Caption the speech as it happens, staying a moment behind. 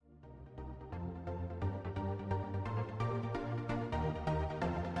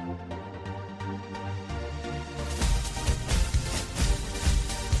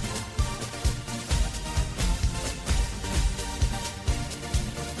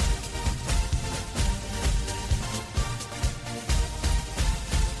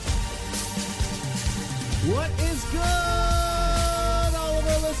What is good, all of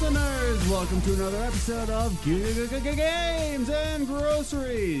our listeners? Welcome to another episode of Games and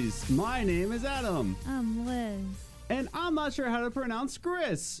Groceries. My name is Adam. I'm Liz. And I'm not sure how to pronounce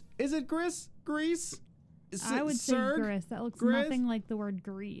Gris. Is it Gris? Grease? I would say Gris. That looks nothing like the word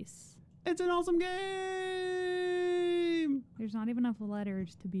grease. It's an awesome game. There's not even enough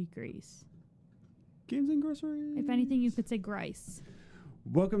letters to be grease. Games and Groceries. If anything, you could say grice.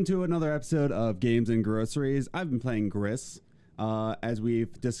 Welcome to another episode of Games and Groceries. I've been playing Gris. As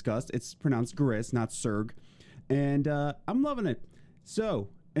we've discussed, it's pronounced Gris, not Serg. And I'm loving it. So,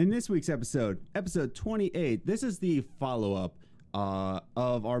 in this week's episode 28, this is the follow-up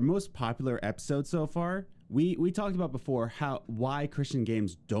of our most popular episode so far. We talked about before why Christian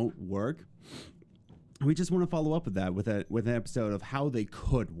games don't work. We just want to follow up with that with an episode of how they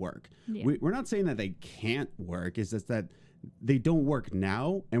could work. Yeah. We're not saying that they can't work. It's just that they don't work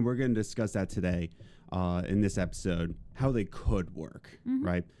now, and we're going to discuss that today in this episode, how they could work,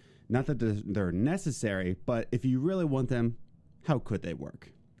 right? Not that they're necessary, but if you really want them, how could they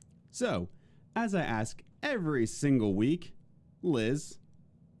work? So, as I ask every single week, Liz,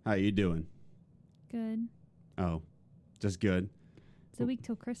 how you doing? Good. Oh, just good. It's a week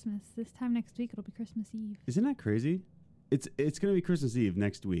till Christmas. This time next week, it'll be Christmas Eve. Isn't that crazy? It's going to be Christmas Eve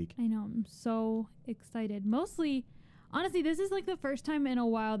next week. I know. I'm so excited. Mostly, honestly, this is like the first time in a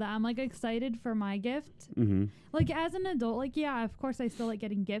while that I'm like excited for my gift. Mm-hmm. Like as an adult, like, yeah, of course I still like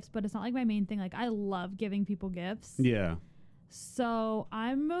getting gifts, but it's not like my main thing. Like I love giving people gifts. Yeah. So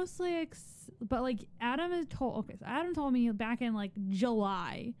I'm mostly, but like Adam told me back in like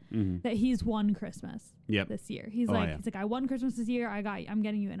July that he's won Christmas this year. He's he's like, I won Christmas this year. I'm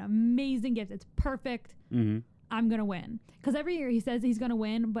getting you an amazing gift. It's perfect. I'm going to win. Because every year he says he's going to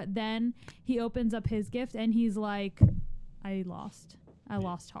win, but then he opens up his gift and he's like, I lost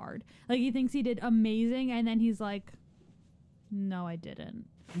hard. Like he thinks he did amazing. And then he's like, no, I didn't.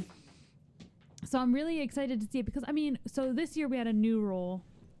 So I'm really excited to see it because, so this year we had a new rule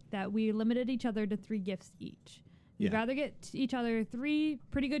that we limited each other to 3 gifts each. We'd rather get each other 3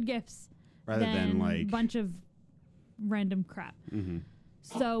 pretty good gifts rather than like a bunch of random crap.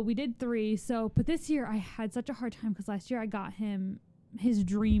 So we did 3. But this year I had such a hard time because last year I got him his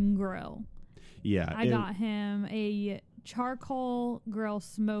dream grill. Yeah. I got him a charcoal grill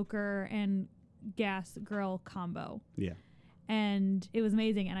smoker and gas grill combo. Yeah. And it was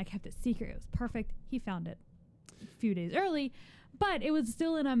amazing, and I kept it secret. It was perfect. He found it a few days early, but it was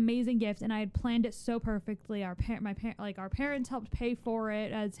still an amazing gift, and I had planned it so perfectly. Our parents helped pay for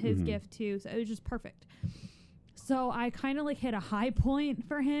it as his gift too, so it was just perfect. So I kind of like hit a high point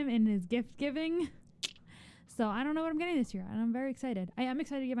for him in his gift giving. So I don't know what I'm getting this year, and I'm very excited. I am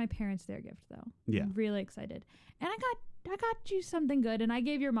excited to give my parents their gift though. Yeah, I'm really excited, and I got you something good, and I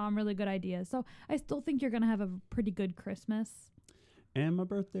gave your mom really good ideas. So I still think you're going to have a pretty good Christmas. And my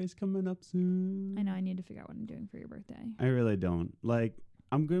birthday's coming up soon. I know. I need to figure out what I'm doing for your birthday. I really don't. Like,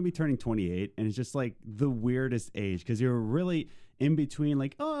 I'm going to be turning 28, and it's just like the weirdest age because you're really in between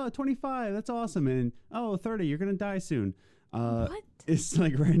like, oh, 25, that's awesome. And, oh, 30, you're going to die soon. What? It's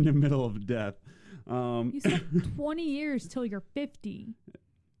like right in the middle of death. You said 20 years till you're 50.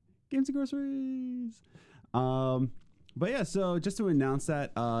 Games and Groceries. But yeah, so just to announce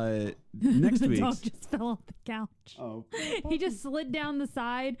that next week. The dog just fell off the couch. Oh. He just slid down the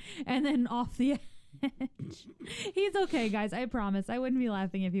side and then off the edge. He's okay, guys. I promise. I wouldn't be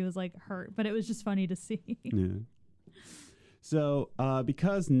laughing if he was like hurt, but it was just funny to see. Yeah. So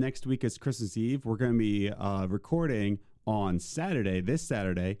because next week is Christmas Eve, we're going to be recording on this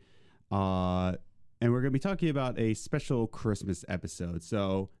Saturday. And we're going to be talking about a special Christmas episode.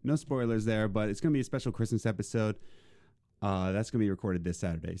 So no spoilers there, but it's going to be a special Christmas episode. That's going to be recorded this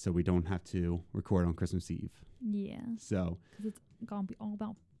Saturday, so we don't have to record on Christmas Eve. Yeah. So. Because it's going to be all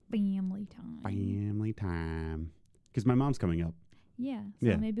about family time. Family time. Because my mom's coming up. Yeah.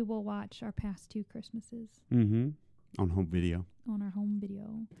 So maybe we'll watch our past 2 Christmases. Mm-hmm. On home video. On our home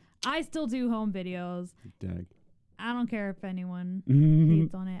video. I still do home videos. Dag. I don't care if anyone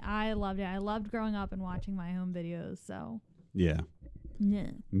hates on it. I loved it. I loved growing up and watching my home videos, so. Yeah.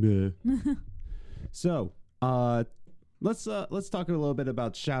 Yeah. So, let's talk a little bit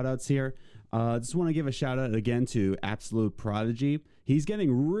about shout outs here. Just want to give a shout out again to Absolute Prodigy. He's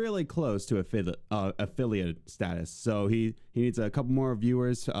getting really close to affiliate status. So he needs a couple more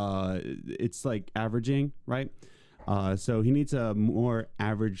viewers. It's like averaging, right? So he needs more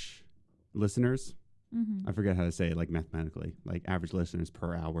average listeners. Mm-hmm. I forget how to say it, like mathematically, like average listeners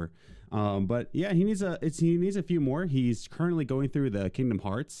per hour. But yeah, he needs a few more. He's currently going through the Kingdom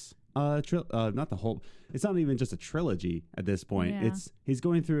Hearts not the whole. It's not even just a trilogy at this point. Yeah. He's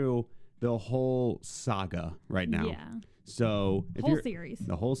going through the whole saga right now. Yeah. So the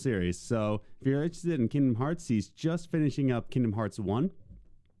whole series. So if you're interested in Kingdom Hearts, he's just finishing up Kingdom Hearts 1.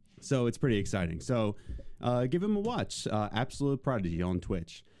 So it's pretty exciting. So give him a watch. Absolute Prodigy on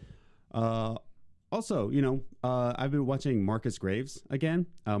Twitch. Also, I've been watching Marcus Graves again.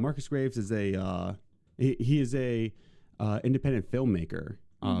 Marcus Graves is he is a independent filmmaker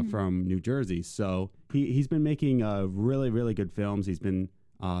from New Jersey. So he's been making really, really good films. He's been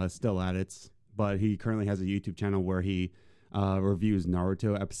still at it, but he currently has a YouTube channel where he reviews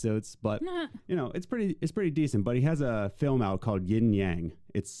Naruto episodes. But it's pretty decent. But he has a film out called Yin Yang.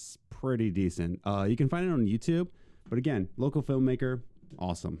 It's pretty decent. You can find it on YouTube. But again, local filmmaker,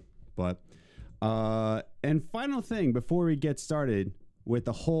 awesome. But and final thing before we get started with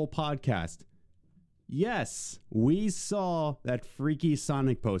the whole podcast. Yes, we saw that freaky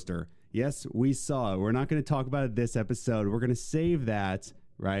Sonic poster. Yes, we saw it. We're not going to talk about it this episode. We're going to save that,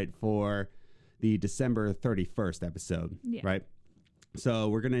 right, for the December 31st episode, right? So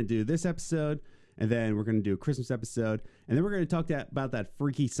we're going to do this episode, and then we're going to do a Christmas episode, and then we're going to talk about that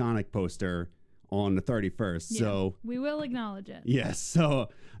freaky Sonic poster on the 31st. Yeah, so we will acknowledge it. Yes. So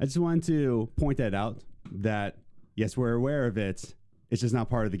I just wanted to point that out, that, yes, we're aware of it. It's just not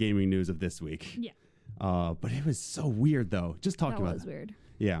part of the gaming news of this week. Yeah. But it was so weird, though. Just talking about it. That was weird.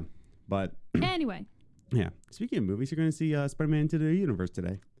 Yeah. But anyway. Yeah. Speaking of movies, you're going to see Spider-Man Into the Universe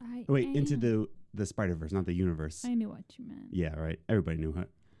today. Into the Spider-Verse, not the universe. I knew what you meant. Yeah, right. Everybody knew it.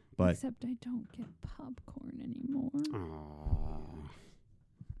 But except I don't get popcorn anymore.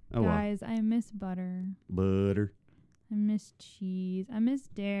 Aww. Guys, well. I miss butter. Butter. I miss cheese. I miss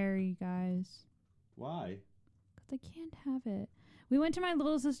dairy, guys. Why? Because I can't have it. We went to my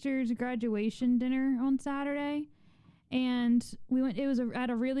little sister's graduation dinner on Saturday, and it was at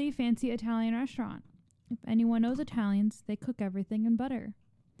a really fancy Italian restaurant. If anyone knows Italians, they cook everything in butter.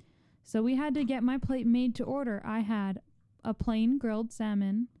 So we had to get my plate made to order. I had a plain grilled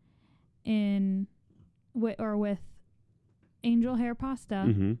salmon with angel hair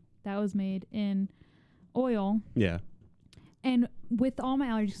pasta that was made in oil. Yeah. And with all my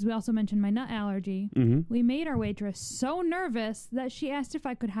allergies, because we also mentioned my nut allergy, we made our waitress so nervous that she asked if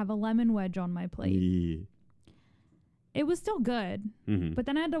I could have a lemon wedge on my plate. Yeah. It was still good, but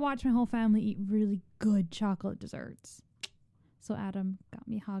then I had to watch my whole family eat really good chocolate desserts. So Adam got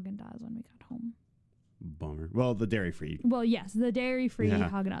me Haagen-Dazs when we got home. Bummer. Well, the dairy-free. Well, yes, the dairy-free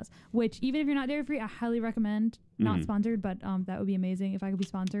Haagen-Dazs, which even if you're not dairy-free, I highly recommend. Not sponsored, but that would be amazing if I could be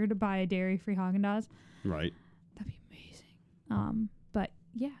sponsored by a dairy-free Haagen-Dazs. Right. That'd be amazing. But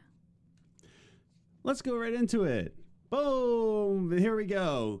yeah. Let's go right into it. Boom! Here we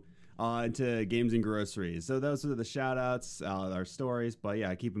go. Into games and groceries. So those are the shout-outs, our stories. But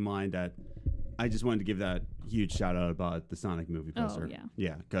yeah, keep in mind that I just wanted to give that huge shout-out about the Sonic movie poster. Oh, yeah.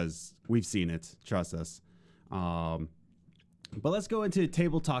 Yeah, because we've seen it. Trust us. But let's go into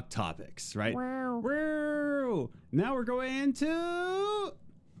table talk topics, right? Wow. Now we're going into...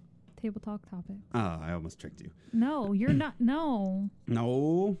 Table talk topic. Oh, I almost tricked you. No, you're not. No.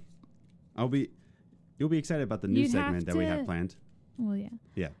 No. You'll be excited about the new segment that we have planned. Well, yeah.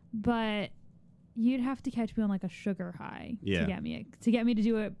 Yeah. But you'd have to catch me on like a sugar high to get me to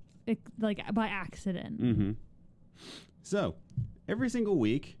do it like by accident. So every single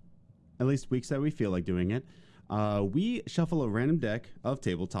week, at least weeks that we feel like doing it, we shuffle a random deck of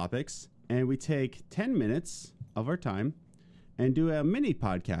table topics, and we take 10 minutes of our time and do a mini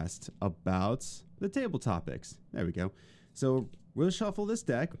podcast about the table topics. There we go. So we'll shuffle this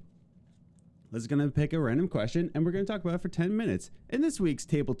deck. Let's going to pick a random question, and we're going to talk about it for 10 minutes. And this week's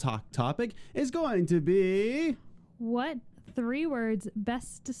table talk topic is going to be... What 3 words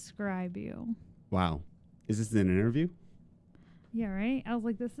best describe you? Wow. Is this an interview? Yeah, right? I was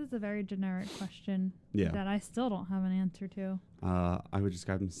like, this is a very generic question that I still don't have an answer to. I would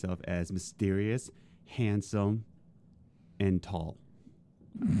describe myself as mysterious, handsome, and tall.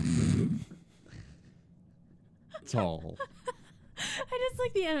 Tall. I just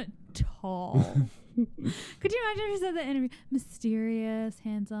like the tall. Could you imagine if you said that interview? Mysterious,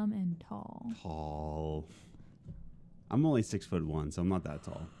 handsome, and tall. Tall. I'm only 6'1", so I'm not that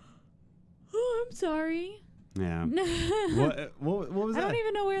tall. Oh, I'm sorry. Yeah. What was that? I don't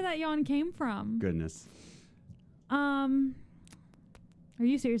even know where that yawn came from. Goodness. Are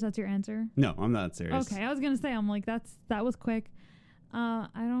you serious? That's your answer? No, I'm not serious. Okay, I was gonna say, I'm like, that was quick. I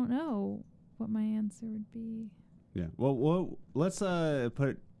don't know what my answer would be. Yeah. Well, let's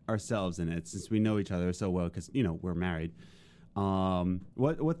put ourselves in it, since we know each other so well, because we're married.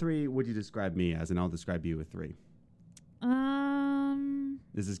 What 3 would you describe me as, and I'll describe you with 3.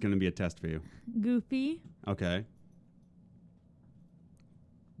 This is going to be a test for you. Goofy. Okay.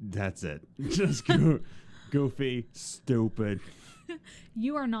 That's it. Just goofy, stupid.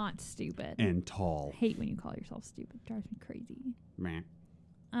 You are not stupid. And tall. I hate when you call yourself stupid. It drives me crazy. Meh.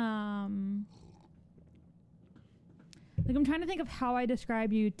 Like I'm trying to think of how I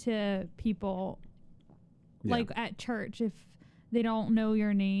describe you to people, like at church. If they don't know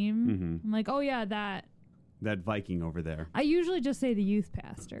your name, I'm like, oh yeah, that Viking over there. I usually just say the youth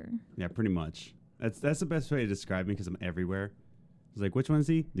pastor. Yeah, pretty much. That's the best way to describe me because I'm everywhere. It's like, which one is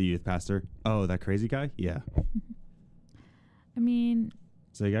he? The youth pastor. Oh, that crazy guy? Yeah. I mean.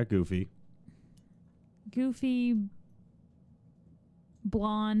 So you got Goofy.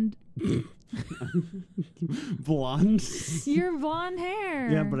 Blonde. Blonde? Your blonde hair.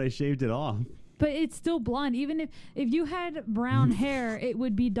 Yeah, but I shaved it off. But it's still blonde. Even if you had brown hair, it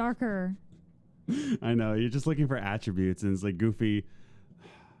would be darker. I know. You're just looking for attributes, and it's like Goofy.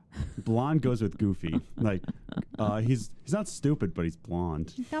 Blonde goes with Goofy. Like, he's not stupid, but he's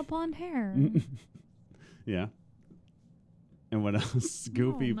blonde. He's got blonde hair. Yeah. And what else?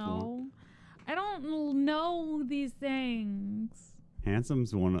 Goofy. Blonde. I don't know these things. Handsome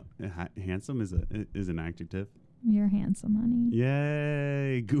is an adjective. You're handsome, honey.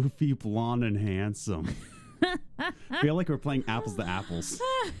 Yay! Goofy, blonde, and handsome. Feel like we're playing apples to apples.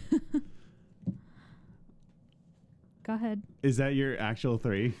 Go ahead. Is that your actual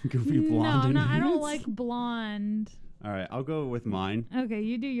three? Goofy, blonde, No, I don't like blonde. All right, I'll go with mine. Okay,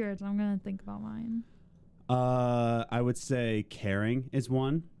 you do yours. I'm gonna think about mine. I would say caring is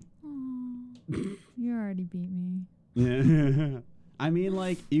one. Aww. You already beat me. Yeah. I mean,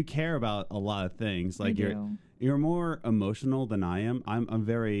 like, you care about a lot of things. Like, you're more emotional than I am. I'm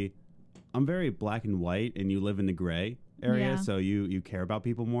very black and white, and you live in the gray area, so you care about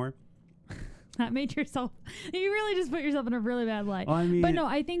people more. That made yourself. You really just put yourself in a really bad light. Well, I mean, but no,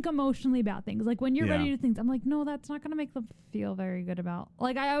 I think emotionally about things. Like when you're ready to think, I'm like, no, that's not going to make them feel very good about.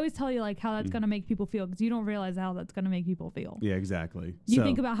 Like I always tell you, like how that's going to make people feel because you don't realize how that's going to make people feel. Yeah, exactly. You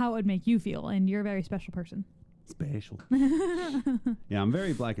think about how it would make you feel, and you're a very special person. Special. Yeah, I'm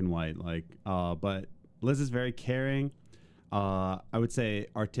very black and white. Like, but Liz is very caring. I would say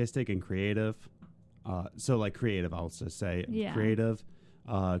artistic and creative. So like creative, I'll also say creative.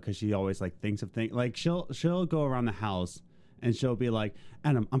 Because she always like thinks of things like she'll go around the house and she'll be like,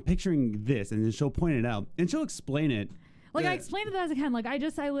 Adam, I'm picturing this, and then she'll point it out and she'll explain it. Like I explained it as I can. Like I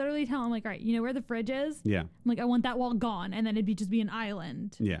literally tell him like, all right, you know where the fridge is? Yeah. I'm like, I want that wall gone, and then it'd just be an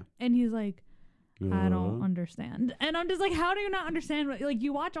island. Yeah. And he's like, I don't understand. And I'm just like, how do you not understand? Like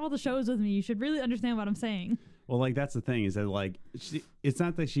you watch all the shows with me, you should really understand what I'm saying. Well, like that's the thing is that like it's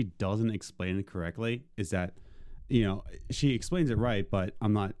not that she doesn't explain it correctly. Is that she explains it right, but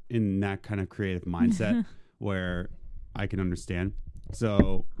I'm not in that kind of creative mindset where I can understand.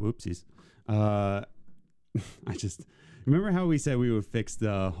 So, whoopsies. I just remember how we said we would fix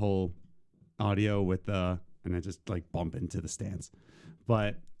the whole audio with and I just like bump into the stands.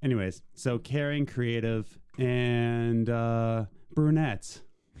 But anyways, so caring, creative, and brunette.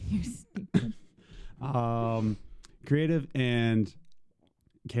 You're stupid. Creative and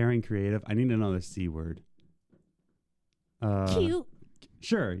caring, creative. I need another C word. Cute.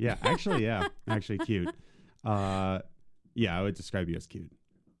 Sure. Yeah. Actually, yeah. Actually, cute. Yeah, I would describe you as cute.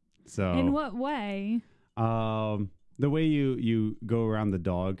 So. In what way? The way you go around the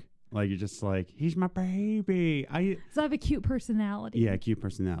dog, like you're just like, he's my baby. So I have a cute personality. Yeah, cute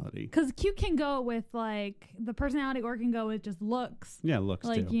personality. Because cute can go with like the personality, or can go with just looks. Yeah, looks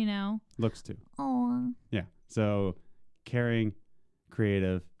like, too. Looks too. Oh. Yeah. So, caring,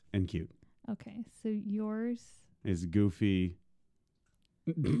 creative, and cute. Okay, so yours is goofy.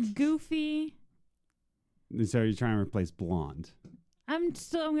 Goofy. So you're trying to replace blonde. I'm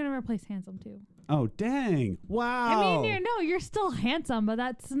gonna replace handsome too. Oh dang! Wow. I mean, you're still handsome, but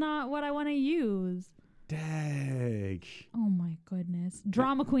that's not what I want to use. Dang. Oh my goodness.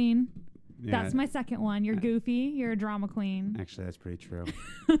 Drama queen. Yeah. That's my second one. You're goofy. You're a drama queen. Actually, that's pretty true.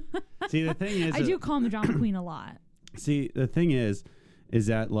 See, the thing is, I do call him the drama queen a lot. See, the thing is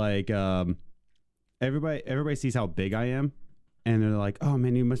that like everybody sees how big I am, and they're like, "Oh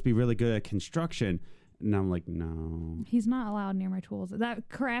man, you must be really good at construction." And I'm like, "No." He's not allowed near my tools. That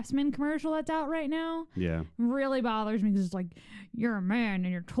Craftsman commercial that's out right now, really bothers me because it's like, "You're a man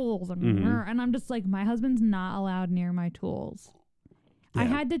and your tools," and I'm just like, my husband's not allowed near my tools. Yeah. I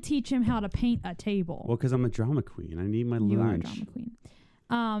had to teach him how to paint a table. Well, because I'm a drama queen. I need my lunch. You are a drama queen.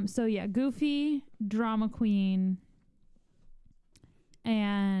 So yeah, goofy, drama queen,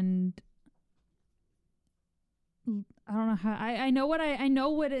 and I don't know how I know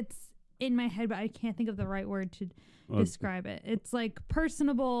what it's in my head, but I can't think of the right word to describe it. It's like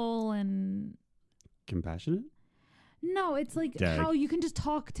personable and compassionate. No, it's like how you can just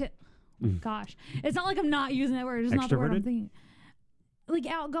talk to. Gosh, it's not like I'm not using that word. It's not the word I'm thinking. Like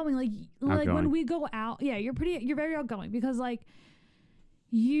outgoing, like when we go out. Yeah, you're very outgoing because like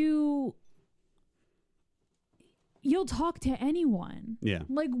you'll talk to anyone. Yeah.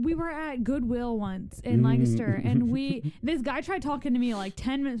 Like we were at Goodwill once in Lancaster and this guy tried talking to me like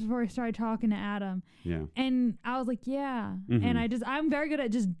 10 minutes before he started talking to Adam. Yeah. And I was like, yeah. And I'm very good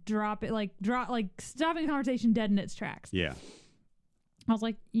at just stopping a conversation dead in its tracks. Yeah. I was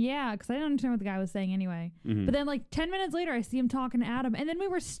like, yeah, because I didn't understand what the guy was saying anyway. But then like 10 minutes later, I see him talking to Adam. And then we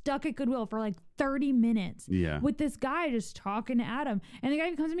were stuck at Goodwill for like 30 minutes with this guy just talking to Adam. And the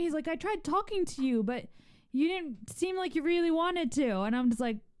guy comes to me, he's like, I tried talking to you, but you didn't seem like you really wanted to. And I'm just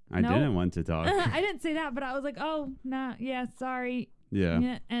like, I didn't want to talk. I didn't say that, but I was like, oh, nah, yeah, sorry.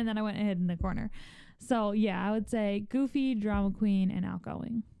 Yeah. And then I went and hid in the corner. So, yeah, I would say goofy, drama queen, and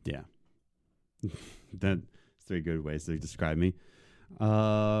outgoing. Yeah. That's 3 good ways to describe me.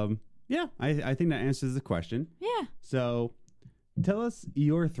 Yeah, I think that answers the question. Yeah. So tell us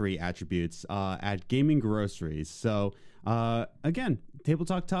your 3 attributes at Gaming Groceries. So, again, Table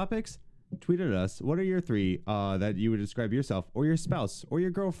Talk Topics. Tweet at us. What are your 3 that you would describe yourself or your spouse or your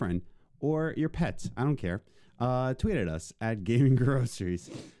girlfriend or your pet? I don't care. Tweet at us at Gaming Groceries.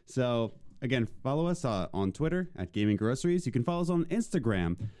 So again, follow us on Twitter at Gaming Groceries. You can follow us on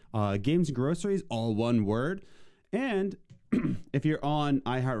Instagram, Games and Groceries, all one word. And if you're on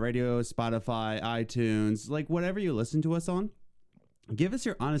iHeartRadio, Spotify, iTunes, like whatever you listen to us on, give us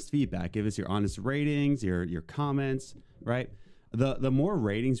your honest feedback. Give us your honest ratings, your comments, right? The more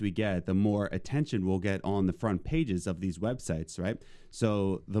ratings we get, the more attention we'll get on the front pages of these websites, right?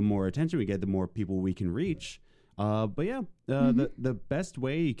 So the more attention we get, the more people we can reach. The best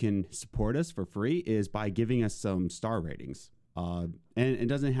way you can support us for free is by giving us some star ratings. And it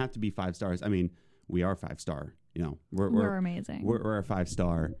doesn't have to be 5 stars. I mean, we are 5-star. You know, we're amazing. We're a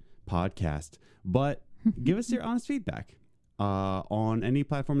 5-star podcast. But give us your honest feedback on any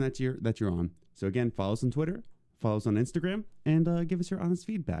platform that you're on. So again, follow us on Twitter. Follow us on Instagram and give us your honest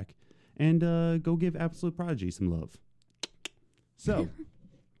feedback. And go give Absolute Prodigy some love. So,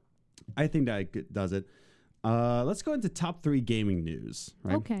 I think that does it. Let's go into top 3 gaming news.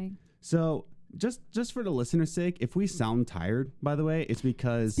 Right? Okay. So, just for the listener's sake, if we sound tired, by the way, it's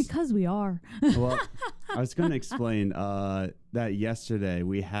because we are. Well, I was going to explain that yesterday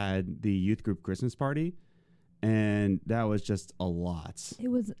we had the youth group Christmas party, and that was just a lot. It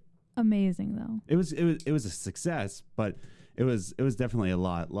was amazing though. It was a success, but it was definitely a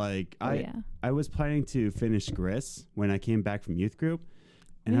lot. Like I was planning to finish Gris when I came back from youth group,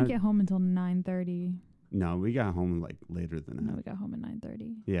 and we didn't get home until 9:30. No, we got home like later than that. No, we got home at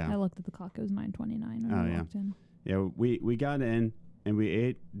 9:30. Yeah, I looked at the clock; it was 9:29 when we walked in. Yeah, we got in and we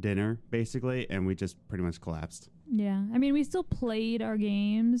ate dinner basically, and we just pretty much collapsed. Yeah, I mean, we still played our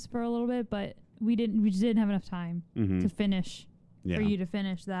games for a little bit, but we just didn't have enough time to finish for you to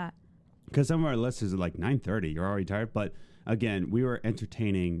finish that. Because some of our listeners are like 9:30. You're already tired, but again, we were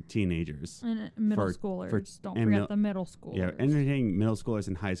entertaining teenagers and middle schoolers. Don't forget the middle schoolers. Yeah, entertaining middle schoolers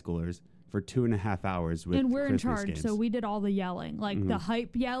and high schoolers for 2.5 hours with. And we're Christmas in charge, games. So we did all the yelling, like the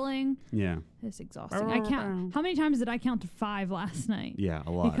hype yelling. Yeah, it's exhausting. I count. How many times did I count to 5 last night? Yeah,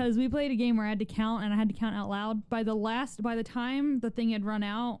 a lot. Because we played a game where I had to count, and I had to count out loud. By the time the thing had run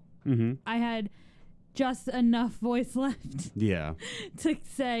out, I had just enough voice left to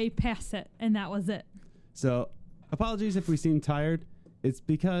say pass it, and that was it. So apologies if we seem tired. It's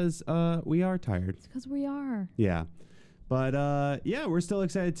because we are tired. It's because we are. Yeah. But we're still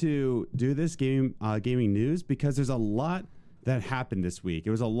excited to do this gaming news because there's a lot that happened this week.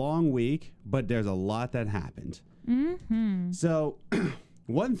 It was a long week, but there's a lot that happened. So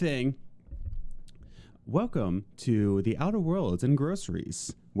one thing, welcome to the Outer Worlds and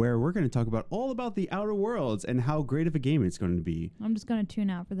Groceries, where we're going to talk about all about the Outer Worlds and how great of a game it's going to be. I'm just going to tune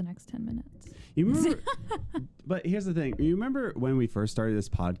out for the next 10 minutes. You remember? But here's the thing. You remember when we first started this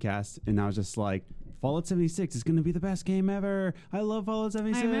podcast and I was just like, Fallout 76 is going to be the best game ever. I love Fallout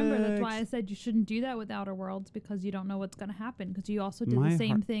 76. I remember. That's why I said you shouldn't do that with Outer Worlds, because you don't know what's going to happen, because you also did the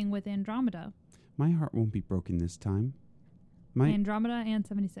same thing with Andromeda. My heart won't be broken this time. Andromeda and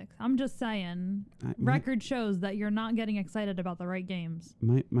 76. I'm just saying, record shows that you're not getting excited about the right games.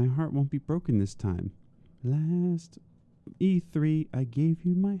 My heart won't be broken this time. Last E3, I gave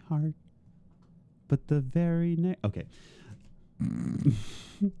you my heart. But the very next... Okay.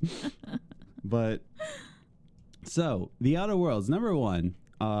 But... So, the Outer Worlds, number 1.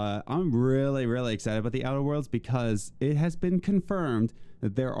 I'm really, really excited about the Outer Worlds because it has been confirmed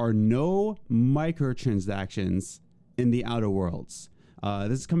that there are no microtransactions in the Outer Worlds.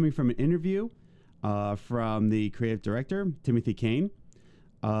 This is coming from an interview from the creative director, Timothy Kane.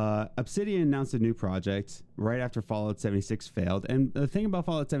 Obsidian announced a new project right after Fallout 76 failed. And the thing about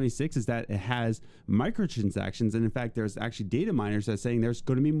Fallout 76 is that it has microtransactions. And in fact, there's actually data miners that are saying there's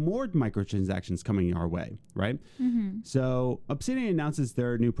going to be more microtransactions coming our way, right? Mm-hmm. So Obsidian announces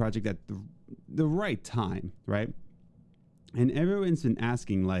their new project at the right time, right? And everyone's been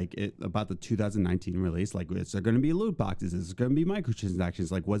asking about the 2019 release, like, is there going to be loot boxes? Is there going to be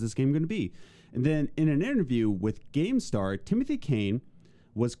microtransactions? Like, what's this game going to be? And then in an interview with GameStar, Timothy Kane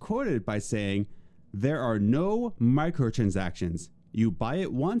was quoted by saying, "There are no microtransactions. You buy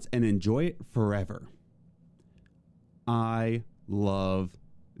it once and enjoy it forever." I love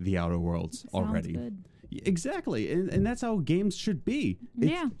The Outer Worlds already. Good. Exactly. And that's how games should be.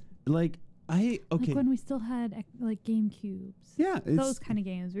 Yeah. Like when we still had like GameCubes. Yeah. Those kind of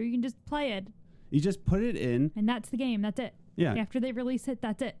games where you can just play it. You just put it in. And that's the game. That's it. Yeah. After they release it,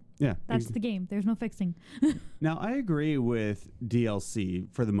 that's it. Yeah. That's the game. There's no fixing. Now, I agree with DLC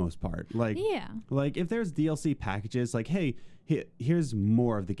for the most part. Like if there's DLC packages, like, hey, here's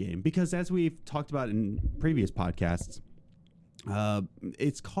more of the game. Because as we've talked about in previous podcasts,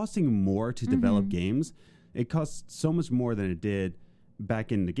 it's costing more to develop games. It costs so much more than it did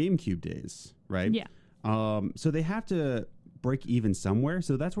back in the GameCube days, right? Yeah. So they have to break even somewhere.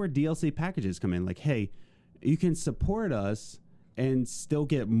 So that's where DLC packages come in. Like, hey, you can support us and still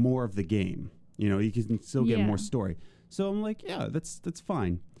get more of the game. You know, you can still get more story. So I'm like, yeah, that's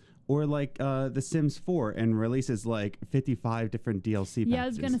fine. Or like The Sims 4 and releases like 55 different DLC packages. Yeah, I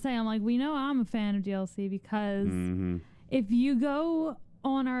was going to say, I'm like, we know I'm a fan of DLC because if you go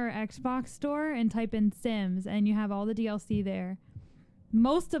on our Xbox store and type in Sims and you have all the DLC there,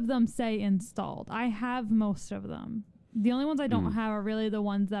 most of them say installed. I have most of them. The only ones I don't have are really the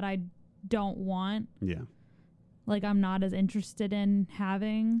ones that I don't want. Yeah. Like, I'm not as interested in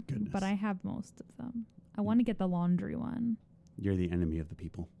having. Goodness. But I have most of them. I want to get the laundry one. You're the enemy of the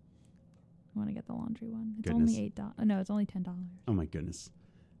people. I want to get the laundry one. It's only $8. No, it's only $10. Oh, my goodness.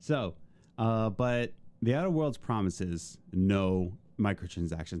 So, but The Outer Worlds promises no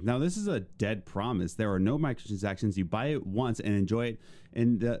microtransactions. Now, this is a dead promise. There are no microtransactions. You buy it once and enjoy it.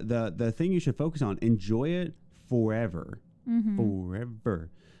 And the thing you should focus on, enjoy it forever.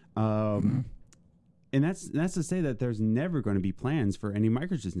 Forever. And that's to say that there's never going to be plans for any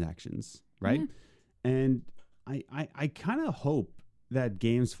microtransactions, right? Yeah. And I kind of hope that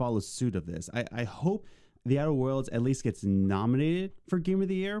games follow suit of this. I hope The Outer Worlds at least gets nominated for Game of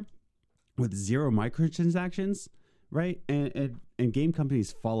the Year with 0 microtransactions, right? And game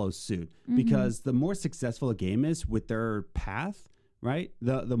companies follow suit because the more successful a game is with their path, right,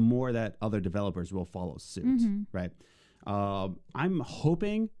 the more that other developers will follow suit, right? I'm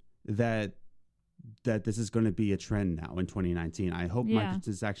hoping that this is going to be a trend now in 2019. I hope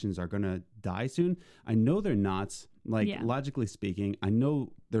microtransactions are going to die soon. I know they're not. Logically speaking, I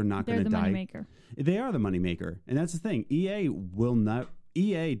know they're not going to die. They're the moneymaker. They are the moneymaker. And that's the thing. EA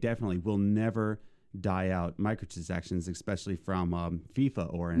definitely will never die out microtransactions, especially from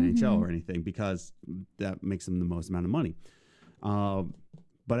FIFA or NHL or anything, because that makes them the most amount of money.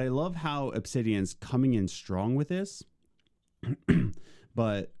 But I love how Obsidian's coming in strong with this.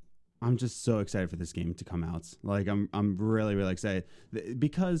 But I'm just so excited for this game to come out. Like, I'm really, really excited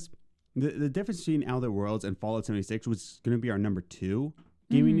because the difference between Outer Worlds and Fallout 76, which is going to be our number 2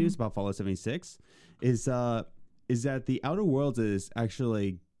 gaming news about Fallout 76, is that the Outer Worlds is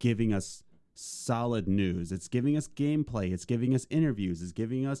actually giving us solid news. It's giving us gameplay. It's giving us interviews. It's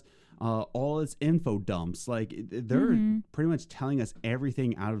giving us all its info dumps. Like, they're pretty much telling us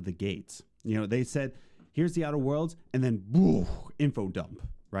everything out of the gate. You know, they said, here's the Outer Worlds, and then woo, info dump.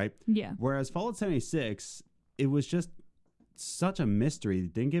 Right? Yeah. Whereas Fallout 76, it was just such a mystery.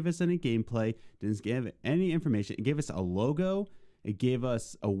 It didn't give us any gameplay, didn't give any information. It gave us a logo. It gave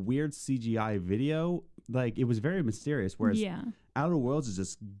us a weird CGI video. Like, it was very mysterious. Whereas Outer Worlds is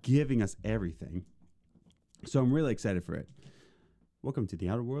just giving us everything. So I'm really excited for it. Welcome to the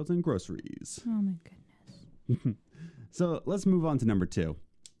Outer Worlds and groceries. Oh, my goodness. So let's move on to number 2.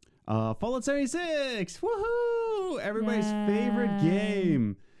 Fallout 76. Woohoo! Everybody's favorite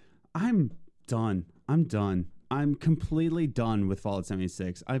game. I'm done. I'm completely done with Fallout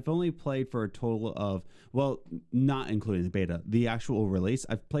 76. I've only played for a total of, well, not including the beta, the actual release.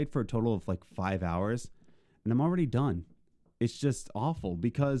 I've played for a total of like 5 hours, and I'm already done. It's just awful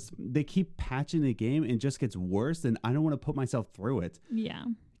because they keep patching the game and it just gets worse, and I don't want to put myself through it. Yeah.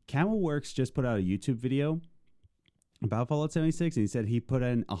 Camelworks just put out a YouTube video about Fallout 76, and he said he put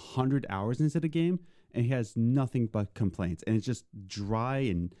in 100 hours into the game, and he has nothing but complaints, and it's just dry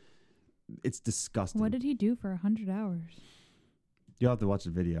and it's disgusting. What did he do for 100 hours? You'll have to watch the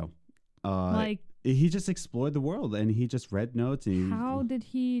video. he just explored the world and he just read notes. And how did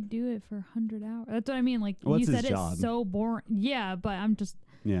he do it for 100 hours? That's what I mean. Like, you said it's so boring. Yeah, but I'm just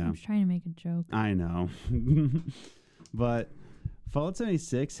trying to make a joke. I know. But Fallout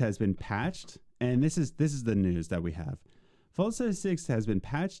 76 has been patched, and this is the news that we have. Fallout 76 has been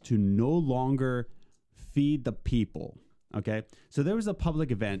patched to no longer feed the people. Okay, so there was a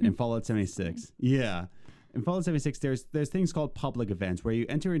public event in Fallout 76. Yeah, in Fallout 76, there's things called public events where you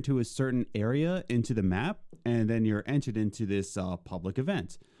enter into a certain area into the map, and then you're entered into this public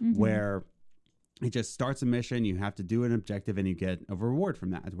event where it just starts a mission. You have to do an objective, and you get a reward from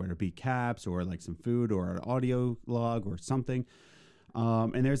that, whether it be caps or like some food or an audio log or something.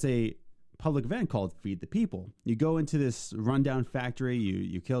 And there's a public event called Feed the People. You go into this rundown factory,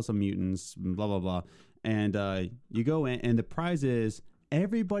 you kill some mutants, blah, blah, blah. And you go in, and the prize is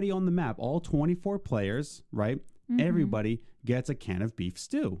everybody on the map, all 24 players, right? Everybody gets a can of beef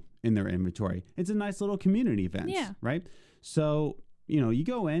stew in their inventory. It's a nice little community event, right? So, you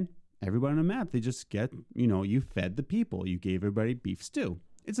go in, everybody on the map, they just get, you fed the people. You gave everybody beef stew.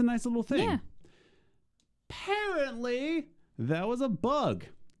 It's a nice little thing. Yeah. Apparently, that was a bug.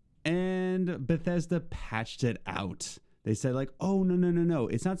 And Bethesda patched it out. They said like, oh, no.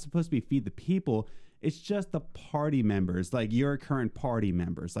 It's not supposed to be feed the people. It's just the party members, like your current party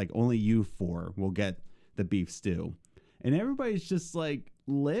members. Like only you 4 will get the beef stew. And everybody's just like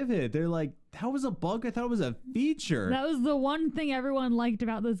livid. They're like, that was a bug? I thought it was a feature. That was the one thing everyone liked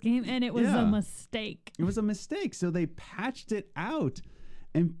about this game, and it was a mistake. It was a mistake. So they patched it out.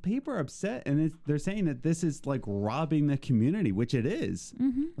 And people are upset, and they're saying that this is like robbing the community, which it is.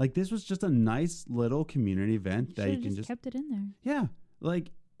 Like this was just a nice little community event that you can just kept it in there. Yeah,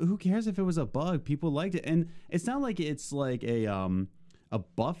 like who cares if it was a bug? People liked it, and it's not like it's like a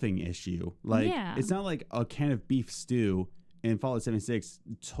buffing issue. Like it's not like a can of beef stew in Fallout 76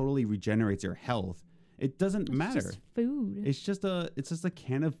 totally regenerates your health. It doesn't matter. It's just food. It's just a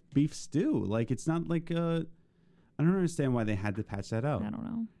can of beef stew. Like it's not like a. I don't understand why they had to patch that out. I don't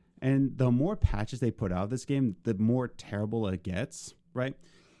know. And the more patches they put out of this game, the more terrible it gets, right?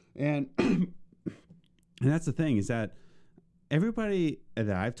 And and that's the thing is that everybody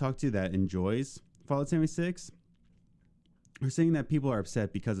that I've talked to that enjoys Fallout 76 are saying that people are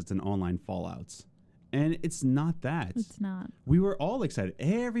upset because it's an online Fallout. And it's not that. It's not. We were all excited.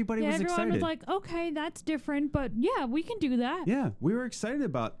 Everybody was excited. Everyone was like, okay, that's different, but yeah, we can do that. Yeah, we were excited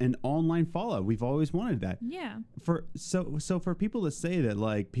about an online Fallout. We've always wanted that. Yeah. So for people to say that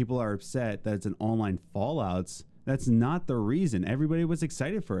like people are upset that it's an online Fallout, that's not the reason. Everybody was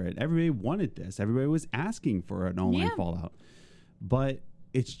excited for it. Everybody wanted this. Everybody was asking for an online Fallout. But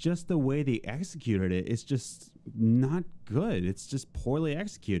it's just the way they executed it. It's just not good. It's just poorly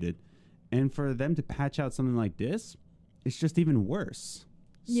executed. And for them to patch out something like this, it's just even worse.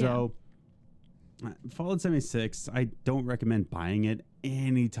 Yeah. So, Fallout 76, I don't recommend buying it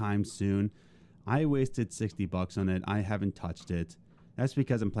anytime soon. I wasted $60 on it. I haven't touched it. That's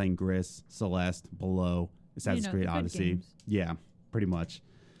because I'm playing Gris, Celeste, Below, Assassin's Creed Odyssey. Games. Yeah, pretty much.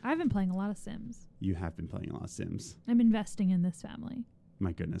 I've been playing a lot of Sims. You have been playing a lot of Sims. I'm investing in this family.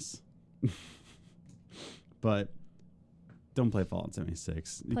 My goodness. But don't play Fallout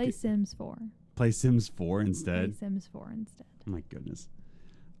 76. Play Sims 4. Play Sims 4 instead? Play Sims 4 instead. Oh my goodness.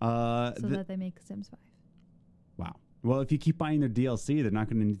 So that they make Sims 5. Wow. Well, if you keep buying their DLC, they're not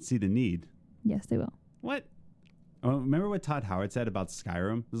going to see the need. Yes, they will. What? Oh, remember what Todd Howard said about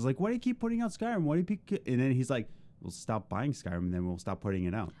Skyrim? It was like, why do you keep putting out Skyrim? Why do you and then he's like, we'll stop buying Skyrim and then we'll stop putting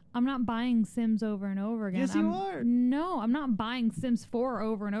it out. I'm not buying Sims over and over again. Yes, you are. No, I'm not buying Sims 4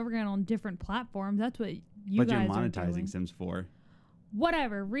 over and over again on different platforms. That's what you guys are doing. But you're monetizing Sims 4.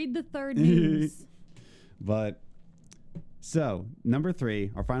 Whatever. Read the third news. But, so, number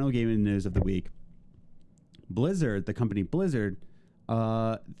 3, our final gaming news of the week. Blizzard, the company Blizzard,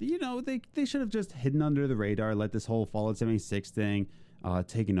 they should have just hidden under the radar, let this whole Fallout 76 thing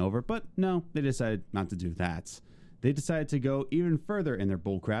taken over. But no, they decided not to do that. They decided to go even further in their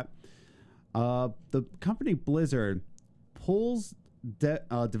bullcrap. The company Blizzard pulls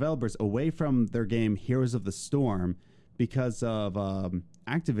developers away from their game Heroes of the Storm because of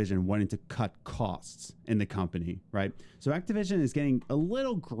Activision wanting to cut costs in the company, right? So Activision is getting a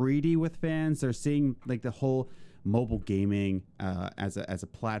little greedy with fans. They're seeing like the whole mobile gaming as a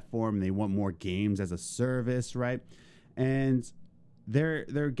platform. They want more games as a service, right? And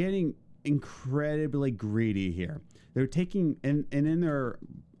they're getting incredibly greedy here. They're taking and in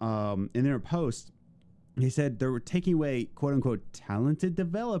their post, they said they were taking away quote unquote talented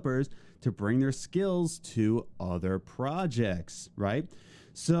developers to bring their skills to other projects, right?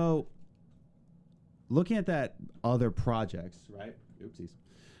 So looking at that other projects, right? Oopsies.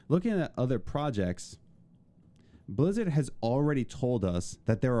 Looking at other projects, Blizzard has already told us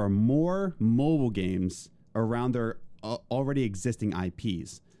that there are more mobile games around their already existing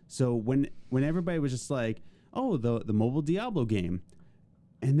IPs. So when everybody was just like, oh, the mobile Diablo game,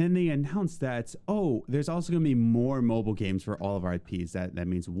 and then they announced that, oh, there's also going to be more mobile games for all of our IPs. That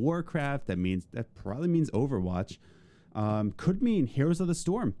means Warcraft. That probably means Overwatch. Could mean Heroes of the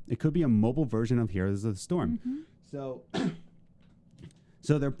Storm. It could be a mobile version of Heroes of the Storm. Mm-hmm.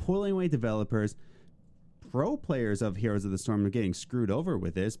 So they're pulling away developers. Pro players of Heroes of the Storm are getting screwed over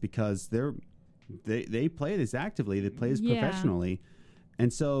with this because they play this actively. They play this professionally.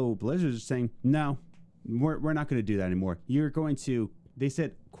 And so Blizzard's just saying, no, we're not going to do that anymore. You're going to, they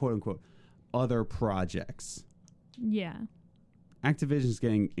said, quote unquote, other projects. Yeah. Activision's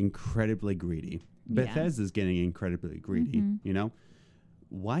getting incredibly greedy. Bethesda's getting incredibly greedy, you know?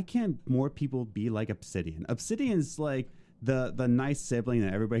 Why can't more people be like Obsidian? Obsidian's like the nice sibling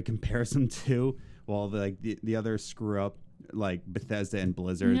that everybody compares them to, while the others screw up, like Bethesda and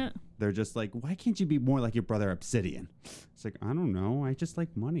Blizzard. Yeah. They're just like, why can't you be more like your brother Obsidian? It's like, I don't know. I just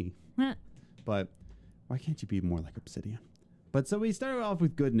like money. But why can't you be more like Obsidian? But so we started off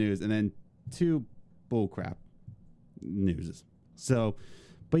with good news and then 2 bullcrap news. So,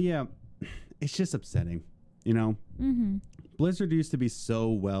 but yeah, it's just upsetting, you know? Mm-hmm. Blizzard used to be so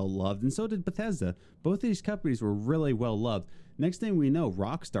well loved, and so did Bethesda. Both of these companies were really well loved. Next thing we know,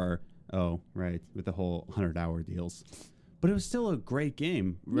 Rockstar, with the whole 100-hour deals. But it was still a great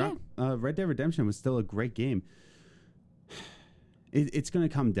game. Yeah. Red Dead Redemption was still a great game. It's going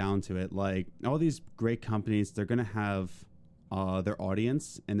to come down to it. Like, all these great companies, they're going to have their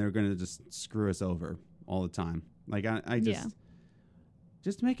audience, and they're going to just screw us over all the time. Like,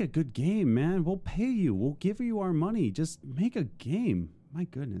 just make a good game, man. We'll pay you. We'll give you our money. Just make a game. My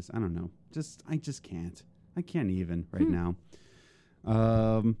goodness. I don't know. I just can't. I can't even right now.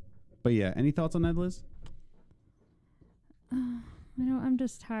 But yeah, any thoughts on that, Liz? I'm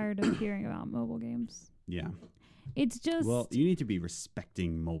just tired of hearing about mobile games. Yeah. It's just... Well, you need to be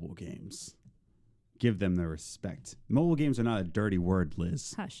respecting mobile games. Give them the respect. Mobile games are not a dirty word,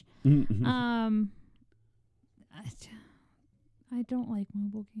 Liz. Hush. I don't like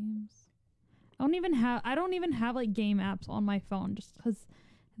mobile games. I don't even have like game apps on my phone just because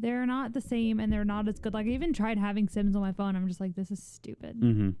they're not the same and they're not as good. Like, I even tried having Sims on my phone. I'm just like, this is stupid.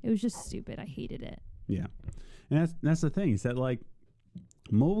 Mm-hmm. It was just stupid. I hated it. Yeah. And that's the thing, is that like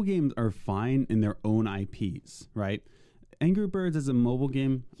mobile games are fine in their own IPs, right? Angry Birds is a mobile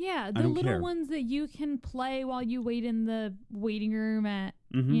game. Yeah, the little ones that you can play while you wait in the waiting room at,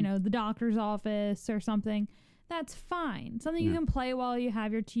 the doctor's office or something. That's fine. Something you can play while you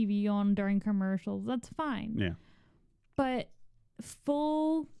have your TV on during commercials. That's fine. Yeah. But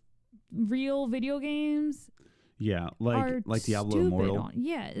full, real video games... Yeah, like Diablo Immortal.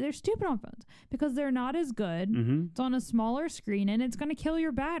 They're stupid on phones because they're not as good. Mm-hmm. It's on a smaller screen, and it's going to kill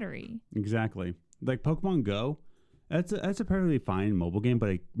your battery. Exactly. Like Pokemon Go, that's a perfectly fine mobile game, but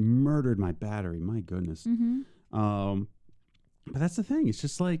it murdered my battery. My goodness. Mm-hmm. But that's the thing. It's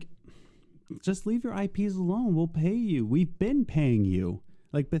just like, just leave your IPs alone. We'll pay you. We've been paying you.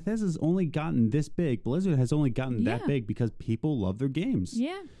 Like, Bethesda's only gotten this big. Blizzard has only gotten that big because people love their games.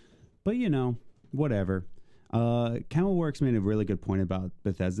 Yeah. But, whatever. Camelworks made a really good point about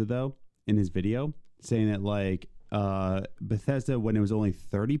Bethesda, though, in his video, saying that, like, Bethesda, when it was only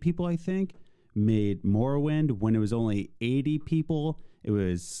 30 people, I think, made Morrowind. When it was only 80 people, it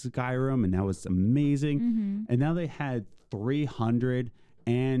was Skyrim, and that was amazing. Mm-hmm. And now they had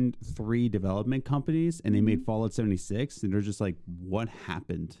 303 development companies, and they made Fallout 76, and they're just like, what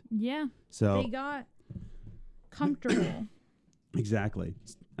happened? Yeah. So they got comfortable. Exactly.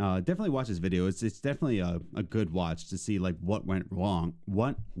 Definitely watch this video. It's definitely a good watch to see like what went wrong.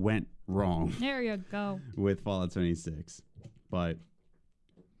 There you go. With Fallout 76. But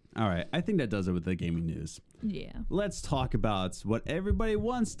all right, I think that does it with the gaming news. Yeah. Let's talk about what everybody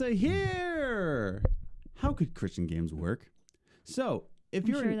wants to hear. How could Christian games work? So, I'm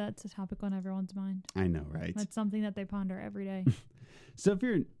sure that's a topic on everyone's mind. I know, right? That's something that they ponder every day. So if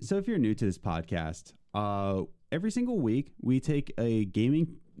you're new to this podcast, every single week we take a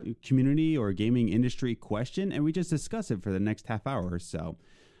gaming community or gaming industry question and we just discuss it for the next half hour or so.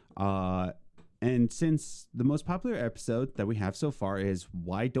 And since the most popular episode that we have so far is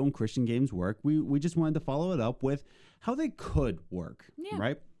why don't Christian games work, we just wanted to follow it up with how they could work,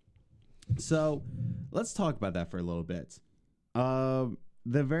 right? So let's talk about that for a little bit. The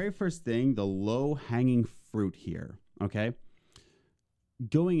very first thing, the low-hanging fruit here, okay?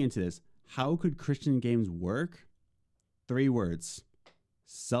 Going into this, how could Christian games work? 3 words.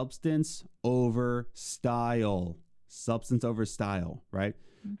 Substance over style. substance over style, right?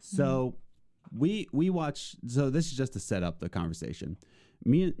 Mm-hmm. So we watch. So this is just to set up the conversation.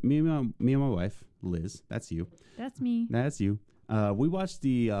 Me and my wife, Liz. That's you. That's me. That's you. We watched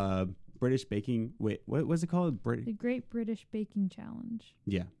the British baking. Wait, what was it called? The Great British Baking Challenge.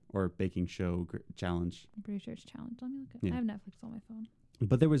 Yeah, or Baking Show Challenge. I'm pretty sure it's challenge. Let me look at. Yeah. I have Netflix on my phone.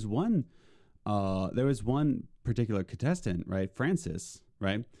 But there was one particular contestant, right? Frances,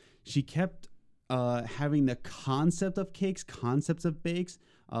 right? She kept having the concept of cakes, concepts of bakes,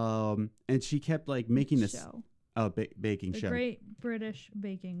 and she kept like making this show. Baking show. The Great British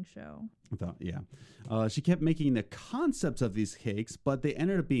Baking Show. Yeah. She kept making the concepts of these cakes, but they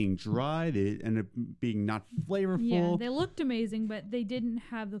ended up being dry. They ended up being not flavorful. Yeah, they looked amazing, but they didn't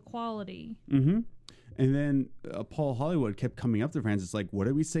have the quality. Mm-hmm. And then Paul Hollywood kept coming up to Frances like, what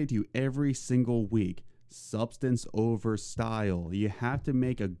do we say to you every single week? Substance over style. You have to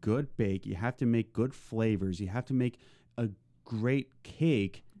make a good bake. You have to make good flavors. You have to make a great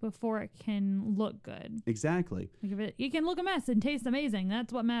cake before it can look good. Exactly. Like it can look a mess and taste amazing.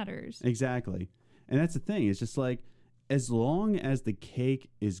 That's what matters. Exactly. And that's the thing. It's just like, as long as the cake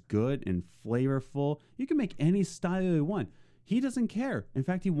is good and flavorful, you can make any style you want. He doesn't care. In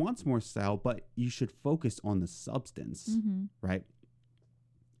fact, he wants more style, but you should focus on the substance, right?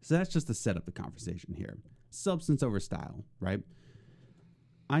 So that's just to set up the conversation here. Substance over style, right?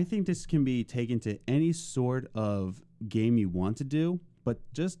 I think this can be taken to any sort of game you want to do. But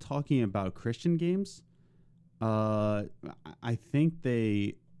just talking about Christian games, I think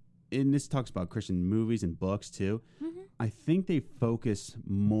and this talks about Christian movies and books too. Mm-hmm. I think they focus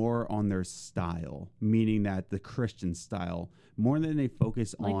more on their style, meaning that the Christian style, more than they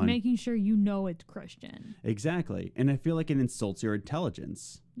focus on... Like making sure you know it's Christian. Exactly. And I feel like it insults your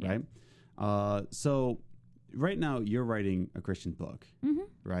intelligence, right? So right now you're writing a Christian book,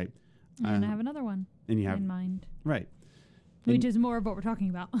 right? And I have another one in mind. Right. Which is more of what we're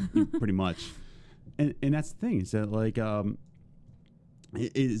talking about. Pretty much. And that's the thing. Is that like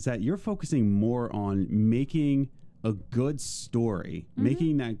is that you're focusing more on making a good story,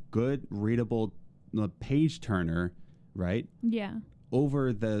 making that good readable page turner, right? Yeah.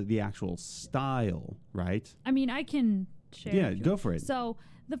 Over the actual style, right? I mean, I can share. Yeah, go for it. So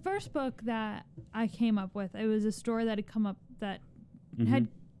the first book that I came up with, it was a story that had come up that had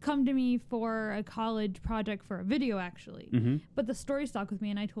come to me for a college project for a video, actually. But the story stuck with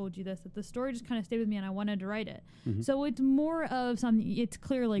me, and I told you this, that the story just kind of stayed with me, and I wanted to write it. So it's more of something, it's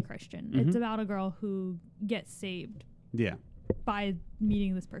clearly Christian. It's about a girl who gets saved. Yeah. By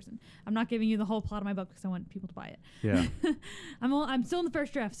meeting this person. I'm not giving you the whole plot of my book because I want people to buy it. Yeah. I'm still in the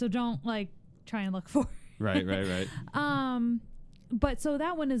first draft, so don't like try and look for it. Right. But so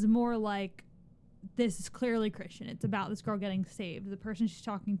that one is more like, this is clearly Christian. It's about this girl getting saved. The person she's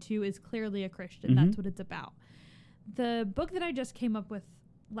talking to is clearly a Christian. That's what it's about. The book that I just came up with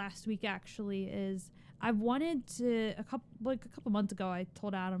last week actually is, I've wanted to, a couple months ago, I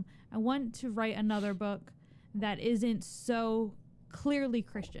told Adam, I want to write another book that isn't so clearly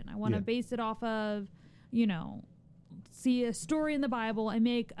Christian. I want to base it off of, see a story in the Bible and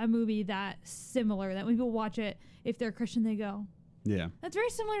make a movie that's similar, that when people watch it, if they're Christian, they go, yeah, that's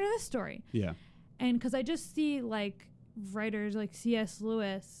very similar to this story. Yeah. And because I just see like writers like C.S.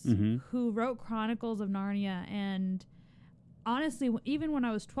 Lewis, who wrote Chronicles of Narnia, and honestly, even when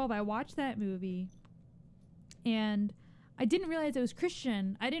I was 12, I watched that movie, and I didn't realize it was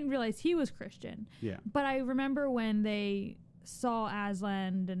Christian. I didn't realize he was Christian. Yeah. But I remember when they saw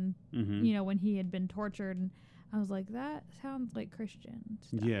Aslan and, when he had been tortured, and I was like, that sounds like Christian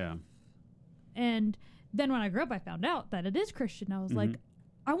stuff. Yeah. And then when I grew up, I found out that it is Christian. I was like,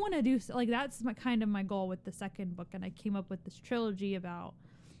 I want to do, that's my goal with the second book. And I came up with this trilogy about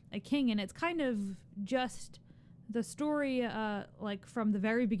a king, and it's kind of just the story, from the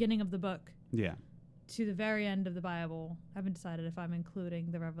very beginning of the book. Yeah. To the very end of the Bible. I haven't decided if I'm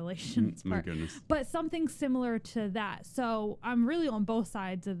including the Revelations part. My goodness. But something similar to that. So I'm really on both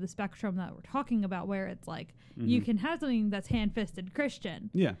sides of the spectrum that we're talking about, where it's like, you can have something that's hand-fisted Christian.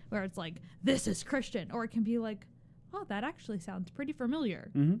 Yeah. Where it's like, this is Christian. Or it can be like, oh, that actually sounds pretty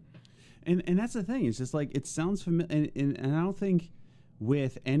familiar. And that's the thing. It's just like, it sounds familiar. And I don't think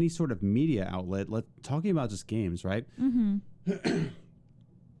with any sort of media outlet, talking about just games, right?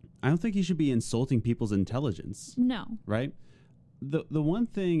 I don't think you should be insulting people's intelligence. No. Right? The one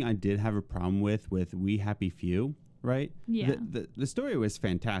thing I did have a problem with We Happy Few, right? Yeah. The story was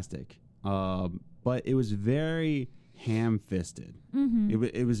fantastic, but it was very ham-fisted.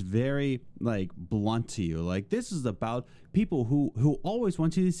 It was very, blunt to you. Like, this is about people who always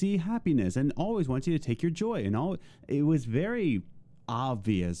want you to see happiness and always want you to take your joy. And it was very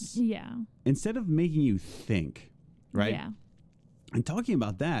obvious. Yeah. Instead of making you think, right? Yeah. And talking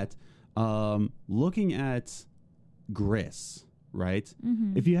about that, looking at Gris, right?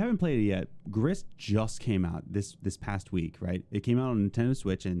 Mm-hmm. If you haven't played it yet, Gris just came out this past week, right? It came out on Nintendo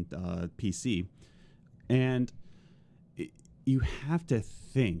Switch and PC, and you have to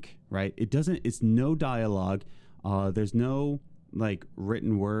think, right? It's no dialogue. There's no like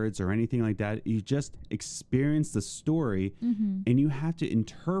written words or anything like that. You just experience the story, and you have to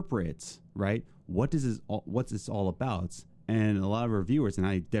interpret, right? What's this all about? And a lot of reviewers, and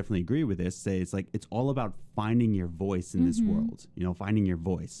I definitely agree with this, say it's all about finding your voice in this world, finding your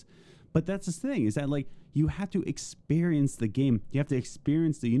voice. But that's the thing, is that like you have to experience the game. You have to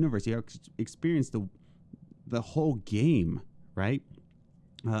experience the universe. You have to experience the whole game, right?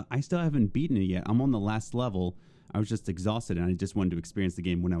 I still haven't beaten it yet. I'm on the last level. I was just exhausted, and I just wanted to experience the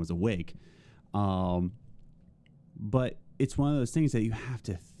game when I was awake. But it's one of those things that you have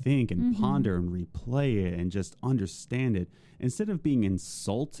to think and ponder and replay it and just understand it instead of being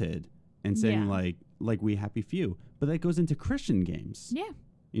insulted and saying like we happy few. But that goes into Christian games. Yeah.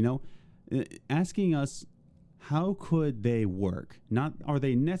 Asking us, how could they work? Not are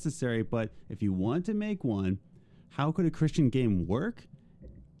they necessary, but if you want to make one, how could a Christian game work?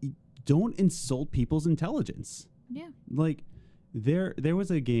 Don't insult people's intelligence. Yeah. Like there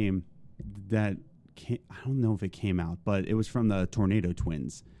was a game that I don't know if it came out, but it was from the Tornado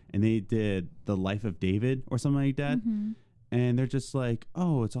Twins, and they did The Life of David or something like that. And they're just like,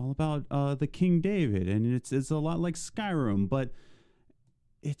 oh, it's all about the King David, and it's a lot like Skyrim, but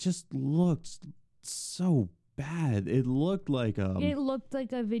it just looked so bad. It looked like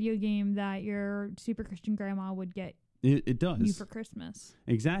a video game that your super Christian grandma would get. It does you for Christmas.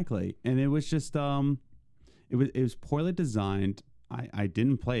 Exactly, and it was just it was poorly designed. I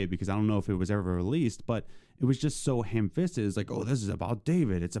didn't play it because I don't know if it was ever released, but it was just so ham-fisted. It's like, oh, this is about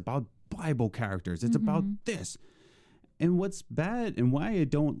David. It's about Bible characters. It's about this. And what's bad and why I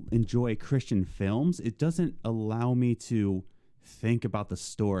don't enjoy Christian films, it doesn't allow me to think about the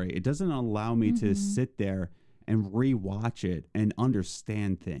story. It doesn't allow me to sit there and rewatch it and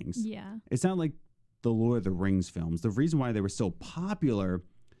understand things. Yeah. It's not like the Lord of the Rings films. The reason why they were so popular,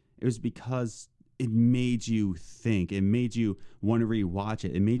 it was because it made you think. It made you want to rewatch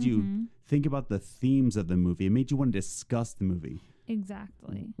it. It made you think about the themes of the movie. It made you want to discuss the movie.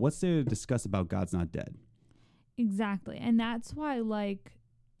 Exactly. What's there to discuss about God's Not Dead? Exactly. And that's why, like,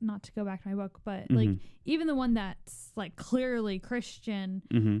 not to go back to my book, but like even the one that's like clearly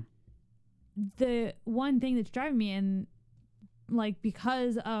Christian, the one thing that's driving me, and like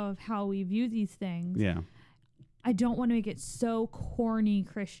because of how we view these things, I don't want to make it so corny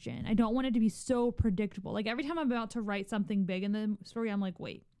Christian. I don't want it to be so predictable. Like every time I'm about to write something big in the story, I'm like,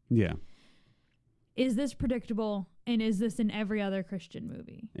 wait. Yeah. Is this predictable? And is this in every other Christian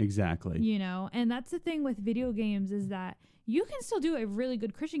movie? Exactly. And that's the thing with video games, is that you can still do a really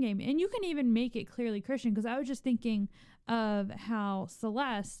good Christian game, and you can even make it clearly Christian. Because I was just thinking of how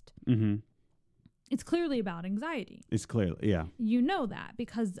Celeste, it's clearly about anxiety. It's clearly, yeah. You know that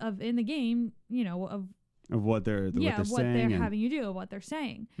because of in the game, of what they're saying, having you do, of what they're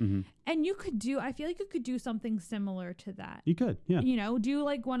saying. And you could I feel like you could do something similar to that. You could, yeah. Do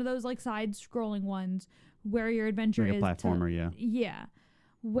like one of those like side scrolling ones where your adventure like is a platformer, yeah,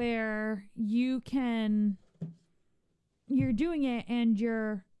 where you're doing it and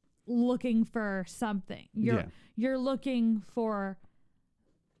you're looking for something. You're looking for,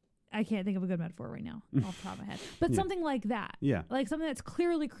 I can't think of a good metaphor right now off the top of my head, but something like that. Yeah. Like something that's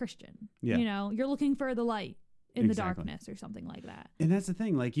clearly Christian. Yeah. You're looking for the light in the darkness or something like that. And that's the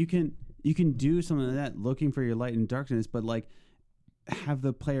thing. Like you can do something like that, looking for your light in darkness, but like have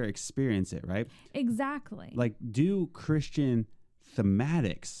the player experience it, right? Exactly. Like do Christian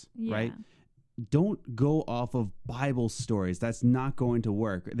thematics, right? Don't go off of Bible stories. That's not going to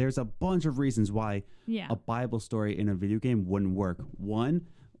work. There's a bunch of reasons why a Bible story in a video game wouldn't work. One,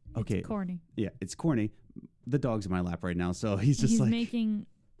 okay. It's corny. Yeah, it's corny. The dog's in my lap right now, so he's just he's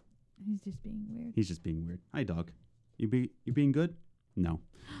just being weird. He's just being weird. Hi, dog. You being good? No.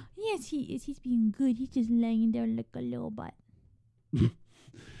 Yes, he is. He's being good. He's just laying down like a little butt.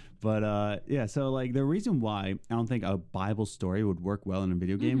 But so like the reason why I don't think a Bible story would work well in a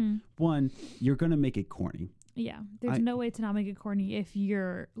video game, one, you're gonna make it corny. Yeah, there's no way to not make it corny if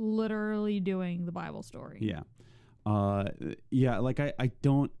you're literally doing the Bible story. Yeah. Like I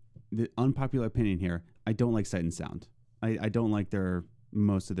don't. The unpopular opinion here. I don't like Sight and Sound. I don't like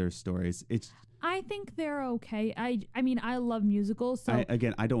most of their stories. I think they're okay. I mean, I love musicals. So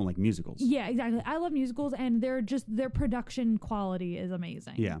I don't like musicals. Yeah, exactly. I love musicals, and their production quality is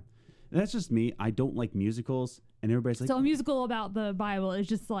amazing. Yeah, that's just me. I don't like musicals, and everybody's like, so a musical about the Bible is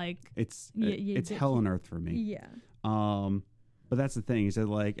just like it's hell on earth for me. Yeah. But that's the thing. He said,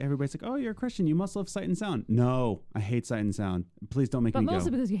 like, everybody's like, oh, you're a Christian. You must love Sight and Sound. No, I hate Sight and Sound. Please don't make me go. But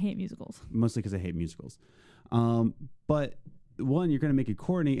mostly because you hate musicals. Mostly because I hate musicals. But one, you're going to make it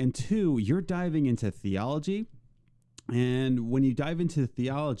corny. And two, you're diving into theology. And when you dive into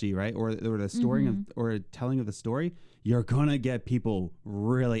theology, right, or the story or telling of the story, you're going to get people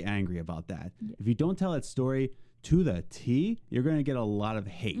really angry about that. Yeah. If you don't tell that story to the T, you're going to get a lot of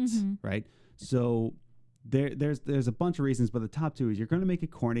hate, right? So there's a bunch of reasons, but the top two is you're going to make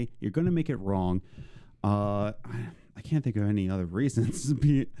it corny, you're going to make it wrong. I can't think of any other reasons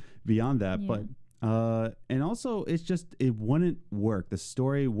beyond that, but and also it wouldn't work. The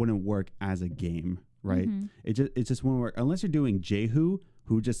story wouldn't work as a game, right? It just wouldn't work unless you're doing Jehu,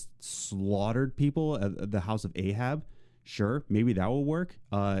 who just slaughtered people at the house of Ahab. Sure, maybe that will work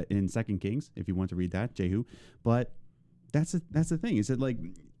in 2 Kings if you want to read that, Jehu. But that's the thing. Is that like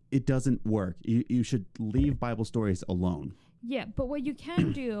it doesn't work. You should leave Bible stories alone. Yeah, but what you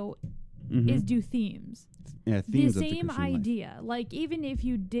can do is do themes. Yeah, themes. The same idea. Life. Like even if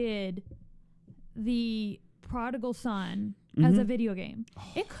you did the Prodigal Son as a video game,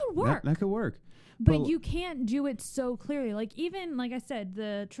 it could work. That could work. But you can't do it so clearly. Like even like I said,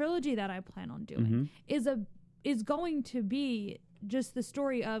 the trilogy that I plan on doing is going to be just the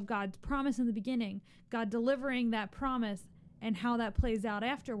story of God's promise in the beginning, God delivering that promise, and how that plays out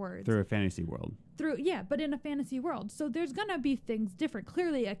afterwards. Through a fantasy world. But in a fantasy world. So there's going to be things different.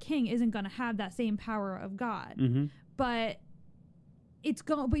 Clearly, a king isn't going to have that same power of God. But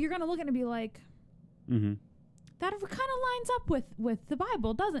but you're going to look at it and be like, that kind of lines up with the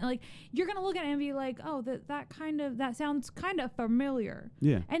Bible, doesn't it? Like you're gonna look at it and be like, oh, that sounds kind of familiar.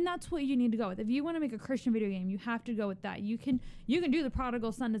 Yeah. And that's what you need to go with. If you want to make a Christian video game, you have to go with that. You can do the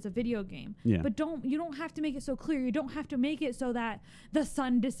Prodigal Son as a video game. Yeah. But you don't have to make it so clear. You don't have to make it so that the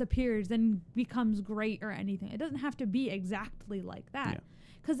son disappears and becomes great or anything. It doesn't have to be exactly like that. Yeah.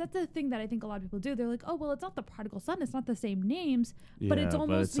 Because that's the thing that I think a lot of people do. They're like, oh, well, it's not the Prodigal Son. It's not the same names, but it's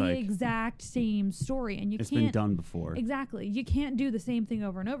almost the exact same story. And it's been done before. Exactly. You can't do the same thing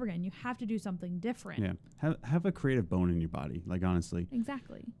over and over again. You have to do something different. Yeah. Have a creative bone in your body, like honestly.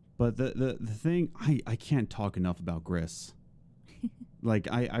 Exactly. But the thing, I can't talk enough about Gris. Like,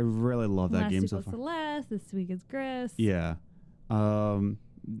 I really love that game so far. Celeste. This week is Gris. Yeah.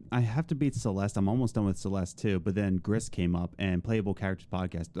 I have to beat Celeste. I'm almost done with Celeste too, but then Gris came up and Playable Characters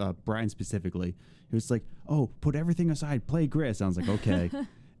Podcast, Brian specifically, he was like, oh, put everything aside, play Gris. I was like, okay.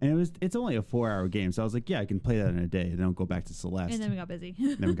 And it's only a 4-hour game, so I was like, yeah, I can play that in a day, and then I'll go back to Celeste. And then we got busy.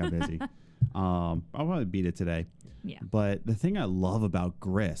 I'll probably beat it today. Yeah. But the thing I love about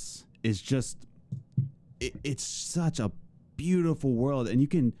Gris is just, it's such a beautiful world,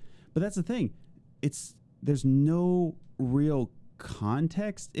 and but that's the thing, there's no real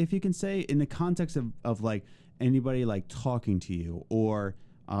context, if you can say, in the context of like anybody like talking to you or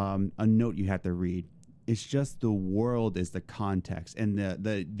a note you have to read. It's just the world is the context, and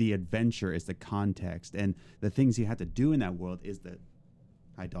the adventure is the context, and the things you have to do in that world is the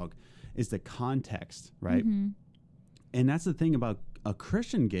context, right? And that's the thing about a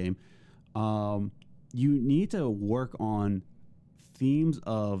Christian game. You need to work on themes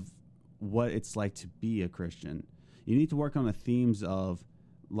of what it's like to be a Christian. You need to work on the themes of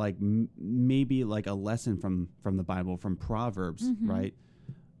like maybe like a lesson from the Bible, from Proverbs, right?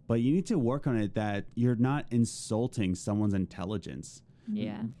 But you need to work on it that you're not insulting someone's intelligence.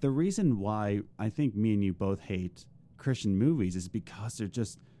 Yeah. The reason why I think me and you both hate Christian movies is because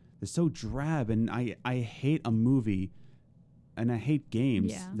they're so drab, and I hate a movie and I hate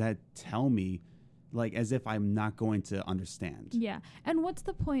games that tell me like as if I'm not going to understand. Yeah. And what's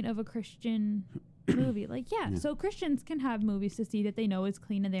the point of a Christian movie? Like, so Christians can have movies to see that they know is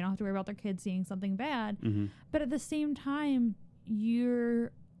clean and they don't have to worry about their kids seeing something bad. But at the same time,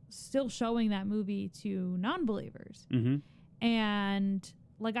 you're still showing that movie to non-believers. And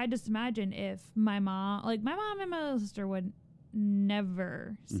like, I just imagine if my mom and my sister would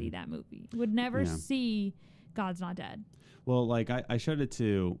never see that movie, would never see God's Not Dead. Well, like I showed it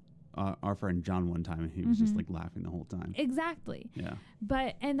to our friend John one time, and he was just like laughing the whole time. Exactly. Yeah.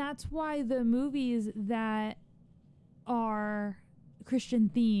 And that's why the movies that are Christian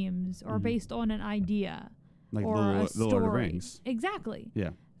themes or based on an idea, like or the story. Lord of the Rings. Exactly. Yeah.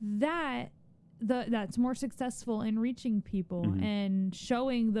 That's more successful in reaching people and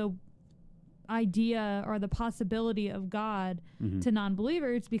showing the idea or the possibility of God to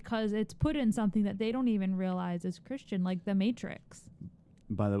non-believers, because it's put in something that they don't even realize is Christian, like The Matrix.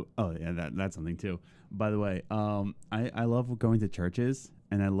 That's something too. By the way, I love going to churches,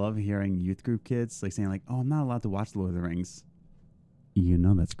 and I love hearing youth group kids like saying like, "Oh, I'm not allowed to watch Lord of the Rings." You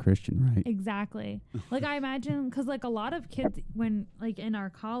know that's Christian, right? Exactly. Like I imagine, because like a lot of kids when like in our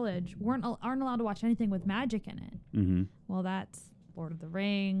college aren't allowed to watch anything with magic in it. Mm-hmm. Well, that's Lord of the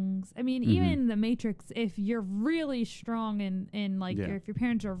Rings. I mean, Mm-hmm. even The Matrix, if you're really strong and like if your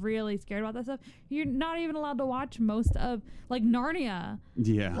parents are really scared about that stuff, you're not even allowed to watch most of like Narnia.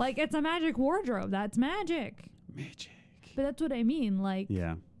 Yeah. Like it's a magic wardrobe. That's magic. Magic. But that's what I mean. Like,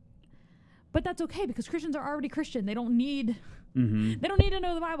 yeah. But that's okay because Christians are already Christian. They don't need Mm-hmm. they don't need to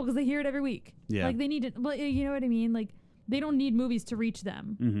know the Bible because they hear it every week. Yeah. Like they need to, well, you know what I mean? Like they don't need movies to reach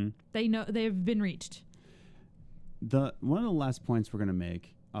them. Mm-hmm. They know they've been reached. One of the last points we're going to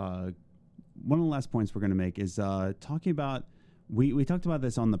make is talking about we talked about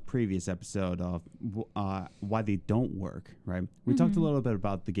this on the previous episode of why they don't work, right? We talked a little bit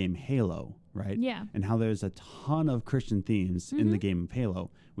about the game Halo, right? Yeah. And how there's a ton of Christian themes in the game of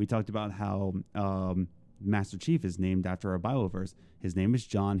Halo. We talked about how Master Chief is named after a Bible verse. His name is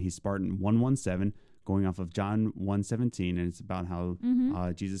John. He's Spartan 117, going off of John 1:17, and it's about how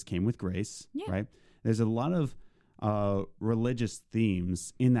Jesus came with grace, right? There's a lot of religious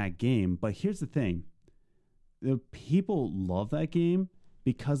themes in that game, but here's the thing. The people love that game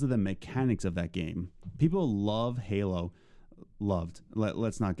because of the mechanics of that game. People love Halo.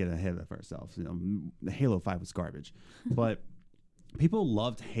 Let's not get ahead of ourselves. You know, Halo 5 was garbage. But people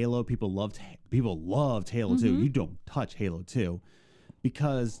loved Halo. People loved Halo 2. You don't touch Halo 2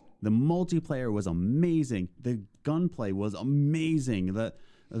 because the multiplayer was amazing. The gunplay was amazing.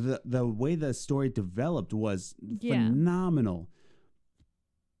 The way the story developed was phenomenal.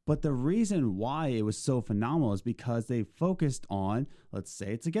 But the reason why it was so phenomenal is because they focused on, let's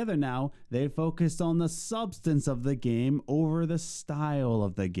say it together now, they focused on the substance of the game over the style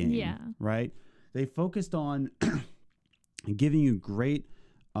of the game. Yeah. Right? They focused on giving you great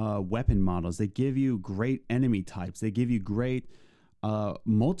weapon models. They give you great enemy types. They give you great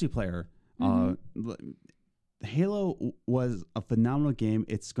multiplayer. Halo was a phenomenal game.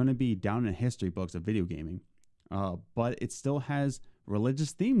 It's going to be down in history books of video gaming, but it still has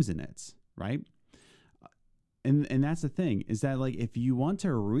religious themes in it, right? And that's the thing, is that like if you want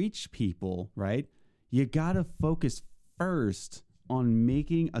to reach people, right, you got to focus first on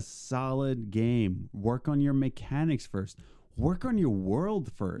making a solid game. Work on your mechanics first. Work on your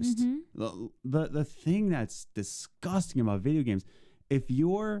world first. The thing that's disgusting about video games, if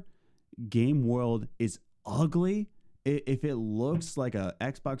your game world is ugly, if it looks like a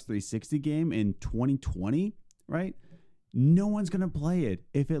Xbox 360 game in 2020, right? No one's gonna play it.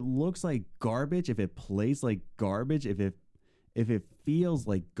 If it looks like garbage, if it plays like garbage, if it feels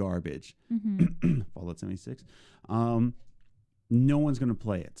like garbage, Fallout 76, no one's gonna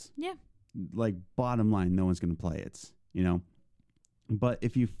play it. Yeah. Like bottom line, no one's gonna play it. You know. But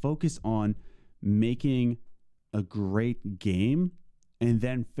if you focus on making a great game and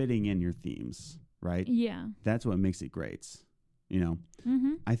then fitting in your themes, right? Yeah. That's what makes it great. You know,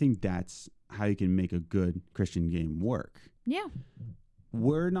 I think that's how you can make a good Christian game work. Yeah.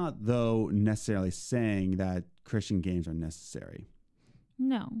 We're not, though, necessarily saying that Christian games are necessary.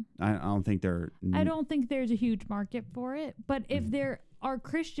 No. I don't think they're... I don't think there's a huge market for it. But if there are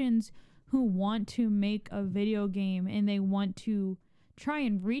Christians who want to make a video game and they want to try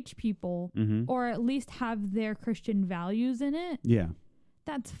and reach people or at least have their Christian values in it,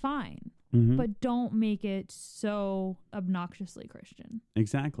 that's fine. But don't make it so obnoxiously Christian.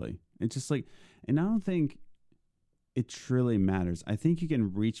 Exactly. It's just like, and I don't think it truly matters. I think you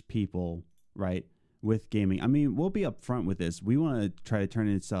can reach people, right, with gaming. I mean, we'll be upfront with this. We want to try to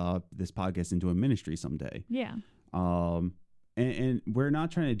turn this podcast into a ministry someday. Yeah. And we're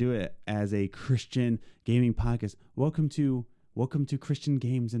not trying to do it as a Christian gaming podcast. Welcome to Christian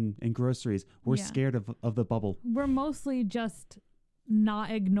games and groceries. We're scared of the bubble. We're mostly just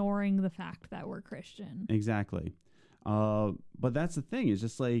not ignoring the fact that we're Christian. Exactly. But that's the thing. It's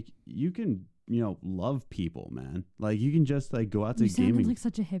just like you can, love people, man. Like you can just like go out to gaming. You sounded like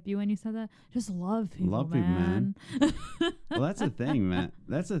such a hippie when you said that. Just love people, man. Well, that's the thing, man.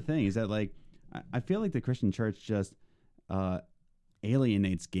 That's the thing is that like I feel like the Christian church just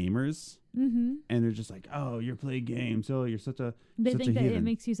alienates gamers. And they're just like, oh, you're playing games. Oh, you're such a They think that it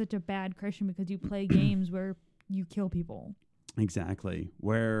makes you such a bad Christian because you play games where you kill people. Exactly.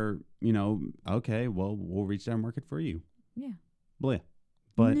 Where, okay, well, we'll reach that market for you. Yeah. Well,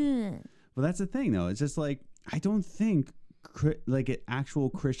 but that's the thing, though. It's just like, I don't think like an actual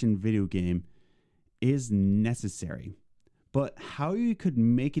Christian video game is necessary. But how you could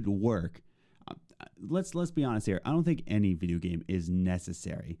make it work, let's be honest here. I don't think any video game is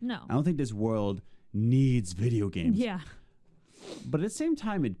necessary. No. I don't think this world needs video games. Yeah. But at the same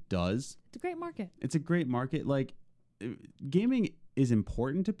time, it does. It's a great market. It's a great market. Like, gaming is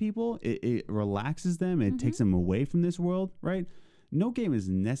important to people. It relaxes them. It takes them away from this world, right? No game is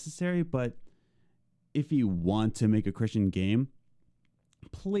necessary, but if you want to make a Christian game,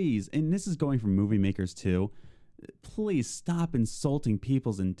 please, and this is going for movie makers too, please stop insulting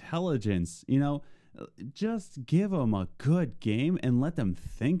people's intelligence. Just give them a good game and let them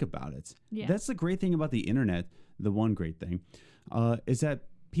think about it. Yeah. That's the great thing about the internet. The one great thing is that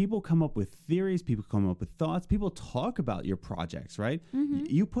people come up with theories, people come up with thoughts, people talk about your projects, right?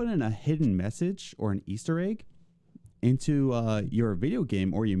 You put in a hidden message or an Easter egg into your video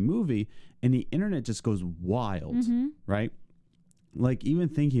game or your movie, and the internet just goes wild, right? Like even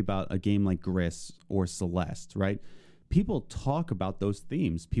thinking about a game like Gris or Celeste, right? People talk about those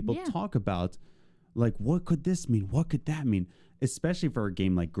themes. People talk about like, what could this mean? What could that mean? Especially for a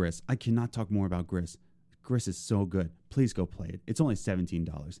game like Gris. I cannot talk more about Gris. Gris is so good. Please go play it. It's only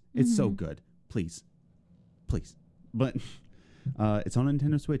 $17. It's so good. Please. But it's on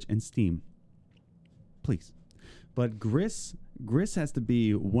Nintendo Switch and Steam. Please. But Gris has to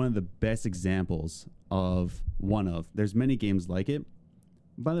be one of the best examples of there's many games like it.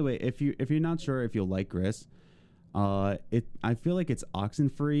 By the way, if you're not sure if you'll like Gris, I feel like it's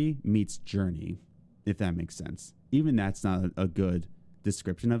Oxenfree meets Journey, if that makes sense. Even that's not a good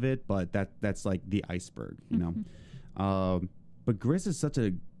description of it, but that's like the iceberg, but Gris is such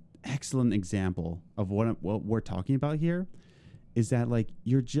an excellent example of what we're talking about here. Is that like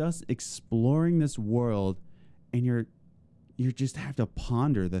you're just exploring this world, and you just have to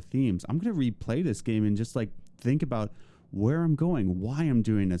ponder the themes. I'm gonna replay this game and just like think about where I'm going, why I'm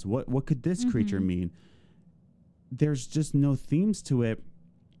doing this, what could this creature mean. There's just no themes to it.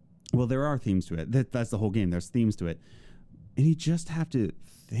 Well, there are themes to it. That's the whole game. There's themes to it. And you just have to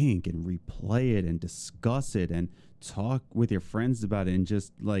think and replay it and discuss it and talk with your friends about it and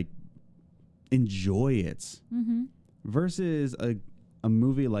just like enjoy it. Versus a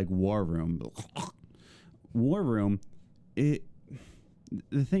movie like War Room. War Room, the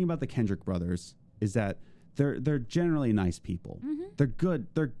thing about the Kendrick brothers is that they're generally nice people.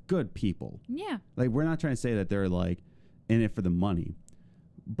 They're good people. Yeah. Like we're not trying to say that they're like in it for the money.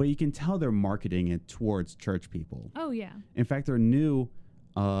 But you can tell they're marketing it towards church people. Oh yeah. In fact, their new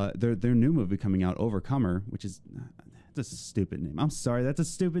movie coming out, Overcomer, which is that's a stupid name. I'm sorry, that's a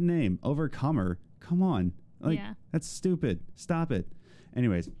stupid name. Overcomer. Come on. Like that's stupid. Stop it.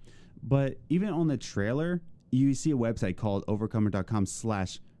 Anyways, but even on the trailer, you see a website called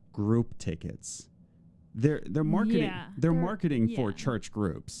overcomer.com/group tickets. They're marketing. Yeah, they're marketing for church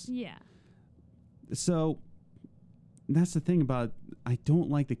groups. Yeah. So that's the thing about, I don't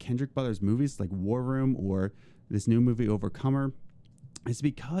like the Kendrick brothers movies like War Room or this new movie Overcomer. It's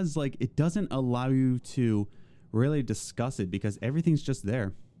because like it doesn't allow you to really discuss it because everything's just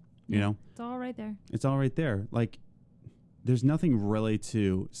there. You know, it's all right there. It's all right there. Like there's nothing really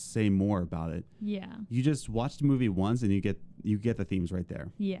to say more about it. Yeah. You just watch the movie once and you get the themes right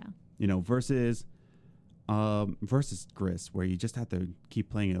there. Yeah. You know, versus Gris, where you just have to keep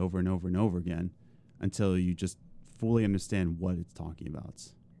playing it over and over and over again until you just fully understand what it's talking about.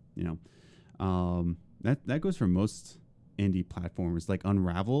 You know, that goes for most indie platformers like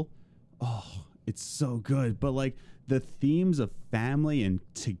Unravel. Oh, it's so good. But like the themes of family and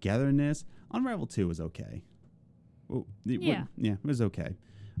togetherness, Unravel 2 was okay. Well, it was okay.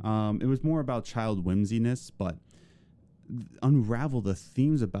 It was more about child whimsiness, but Unravel, the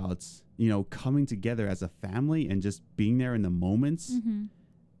themes about, you know, coming together as a family and just being there in the moments.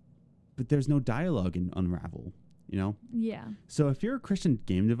 But there's no dialogue in Unravel, you know? Yeah. So if you're a Christian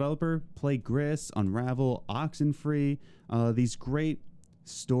game developer, play Gris, Unravel, Oxenfree, these great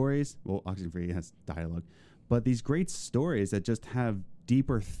stories. Well, Oxenfree has dialogue, but these great stories that just have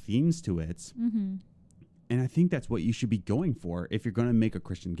deeper themes to it. And I think that's what you should be going for if you're going to make a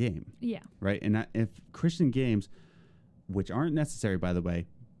Christian game. Yeah. Right? And if Christian games, which aren't necessary, by the way,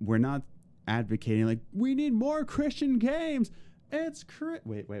 we're not advocating like, we need more Christian games. It's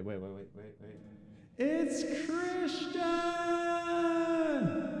wait. It's Christian!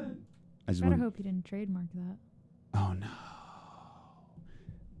 I better hope you didn't trademark that. Oh, no.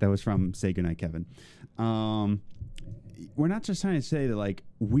 That was from Say Goodnight, Kevin. We're not just trying to say that, like,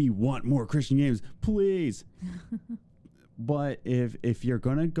 we want more Christian games, please. But if you're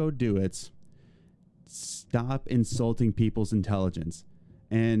going to go do it, stop insulting people's intelligence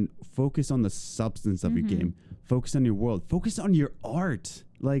and focus on the substance of your game. Focus on your world. Focus on your art.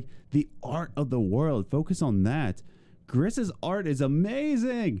 Like, the art of the world. Focus on that. Gris's art is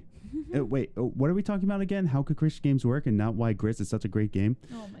amazing. Wait, what are we talking about again? How could Christian games work and not why Gris is such a great game?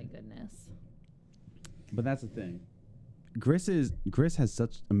 Oh, my goodness. But that's the thing. Gris has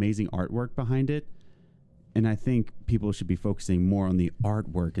such amazing artwork behind it. And I think people should be focusing more on the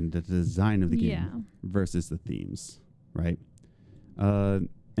artwork and the design of the game versus the themes, right?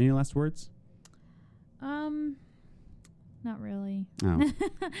 Any last words? Not really. Oh,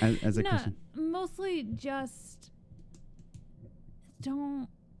 as a Christian, mostly just don't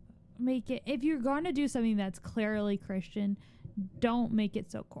make it. If you're going to do something that's clearly Christian, don't make it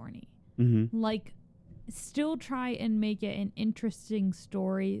so corny. Mm-hmm. Like, still try and make it an interesting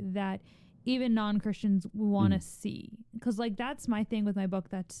story that even non-Christians want to see. Because, like, that's my thing with my book.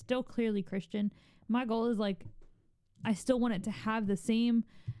 That's still clearly Christian. My goal is, like, I still want it to have the same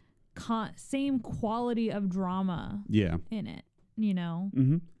quality of drama in it, you know,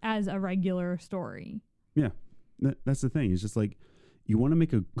 as a regular story. Yeah, that's the thing. It's just like, you want to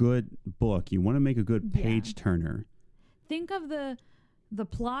make a good book. You want to make a good page turner. Think of the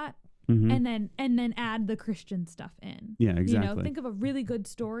plot and then add the Christian stuff in. Yeah, exactly. You know, think of a really good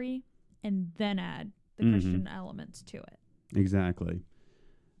story and then add the Christian elements to it. Exactly.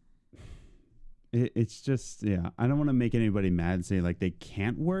 It's just, I don't want to make anybody mad and say, like, they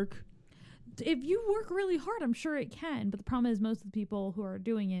can't work. If you work really hard, I'm sure it can. But the problem is most of the people who are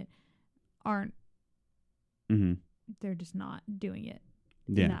doing it aren't. They're just not doing it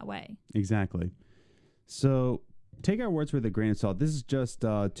in that way. Exactly. So take our words with a grain of salt. This is just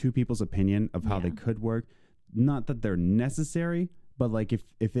two people's opinion of how they could work. Not that they're necessary, but like if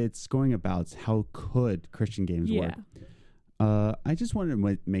it's going about how could Christian games work. I just wanted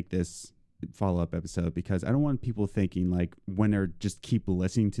to make this follow-up episode because I don't want people thinking like when they're just keep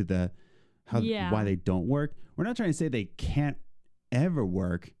listening to why they don't work. We're not trying to say they can't ever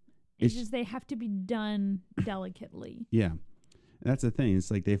work. It's just they have to be done delicately. Yeah. That's the thing.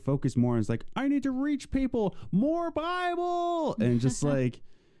 It's like they focus more on, it's like, I need to reach people, more Bible. And just like,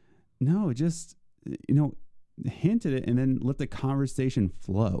 no, just, you know, hint at it and then let the conversation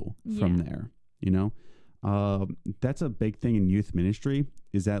flow from there, you know? That's a big thing in youth ministry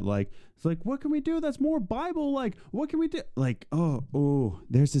is that like, it's like, what can we do that's more Bible? Like, what can we do? Like,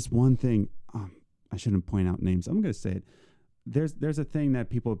 there's this one thing. I shouldn't point out names. I'm going to say it. There's a thing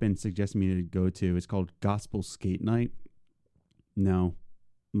that people have been suggesting me to go to. It's called Gospel Skate Night. No.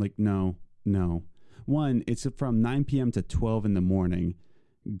 One, it's from 9 p.m. to 12 in the morning.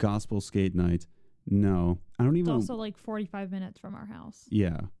 Gospel Skate Night. No. I don't even... It's also like 45 minutes from our house.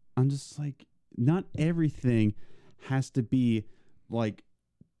 Yeah. I'm just like, not everything has to be like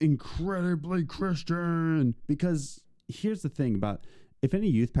incredibly Christian. Because here's the thing about... If any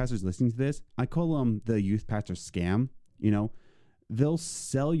youth pastors listening to this, I call them the youth pastor scam. You know, they'll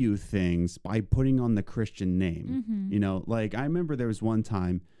sell you things by putting on the Christian name. You know, like I remember there was one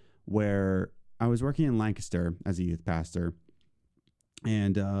time where I was working in Lancaster as a youth pastor,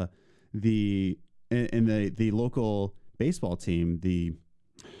 and the local baseball team, the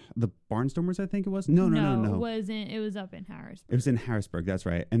Barnstormers, I think it was. No. It wasn't. It was up in Harrisburg. It was in Harrisburg. That's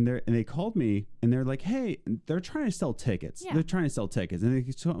right. And they called me and they're like, hey, they're trying to sell tickets. Yeah. They're trying to sell tickets. And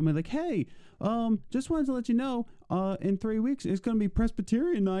they told me like, hey, just wanted to let you know, in 3 weeks, it's going to be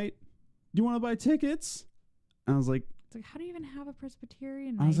Presbyterian night. Do you want to buy tickets? And I was like, it's like, how do you even have a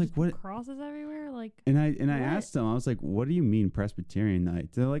Presbyterian night? I was like, what? Crosses everywhere? Like, and I asked them, I was like, what do you mean Presbyterian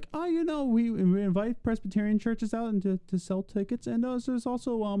night? They're like, oh, you know, we invite Presbyterian churches out and to sell tickets. And there's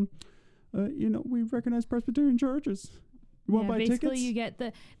also, you know, we recognize Presbyterian churches. You want to buy basically tickets? You get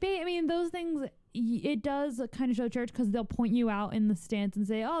I mean, those things, it does kind of show church because they'll point you out in the stands and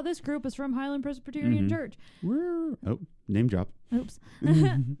say, oh, this group is from Highland Presbyterian Church. Name drop. Oops.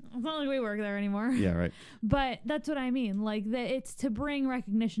 It's not like we work there anymore. Yeah, right. But that's what I mean. Like, it's to bring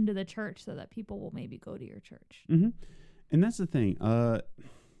recognition to the church so that people will maybe go to your church. And that's the thing. I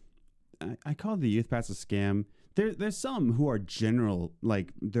call the youth pastor scam. There's some who are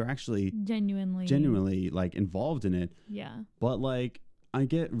they're actually genuinely like involved in it. Yeah. But like, I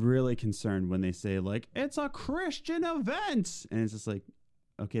get really concerned when they say like, it's a Christian event. And it's just like,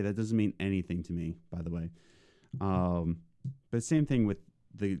 okay, that doesn't mean anything to me, by the way. But same thing with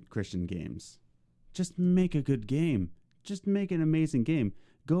the Christian games. Just make a good game. Just make an amazing game.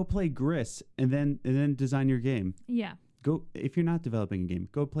 Go play Gris and then design your game. Yeah. Go, if you're not developing a game,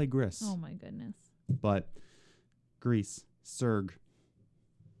 go play Gris. Oh my goodness. But Greece, Serg.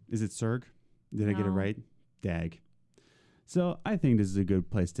 Is it Serg? Did I get it right? Dag. So I think this is a good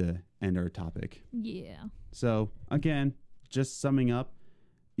place to end our topic. Yeah. So again, just summing up,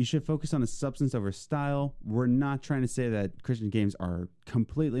 you should focus on the substance over style. We're not trying to say that Christian games are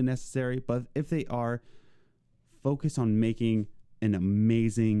completely necessary, but if they are, focus on making an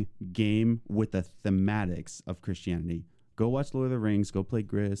amazing game with the thematics of Christianity. Go watch Lord of the Rings. Go play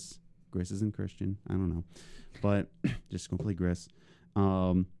Gris. Gris isn't Christian. I don't know. But just go play Gris.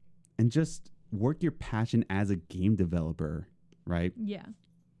 And just work your passion as a game developer, right? Yeah.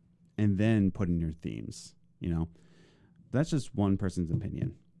 And then put in your themes, you know? That's just one person's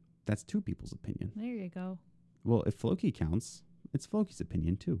opinion. That's two people's opinion. There you go. Well, if Floki counts, it's Floki's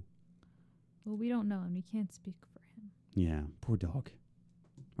opinion too. Well, we don't know him. We can't speak for him. Yeah, poor dog.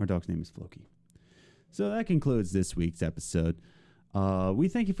 Our dog's name is Floki. So that concludes this week's episode. We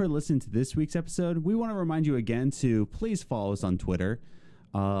thank you for listening to this week's episode. We want to remind you again to please follow us on Twitter.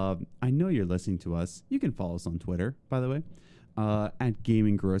 I know you're listening to us. You can follow us on Twitter, by the way, at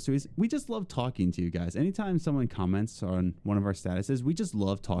Gaming Groceries. We just love talking to you guys. Anytime someone comments on one of our statuses, we just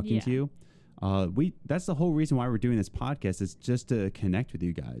love talking to you. That's the whole reason why we're doing this podcast, is just to connect with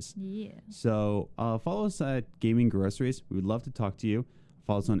you guys. Yeah. So follow us at Gaming Groceries. We would love to talk to you.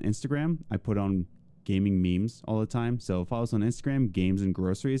 Follow us on Instagram. I put on gaming memes all the time. So follow us on Instagram, Games and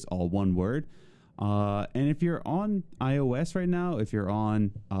Groceries, all one word. And if you're on iOS right now, if you're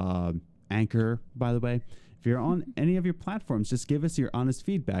on Anchor, by the way, if you're on any of your platforms, just give us your honest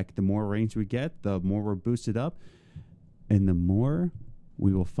feedback. The more range we get, the more we're boosted up, and the more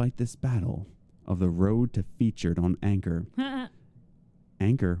we will fight this battle of the road to featured on Anchor.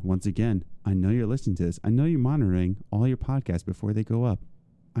 Anchor, once again, I know you're listening to this. I know you're monitoring all your podcasts before they go up.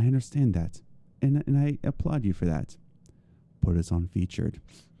 I understand that. And I applaud you for that. Put us on featured.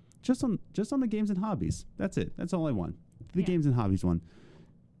 Just on the games and hobbies. That's it. That's all I want. The games and hobbies one.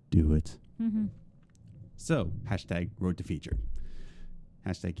 Do it. Mm-hmm. So, hashtag road to featured.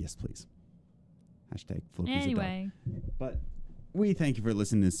 Hashtag yes, please. Hashtag Floki's anyway. But we thank you for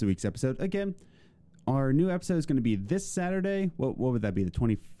listening to this week's episode. Again, our new episode is going to be this Saturday. What would that be? The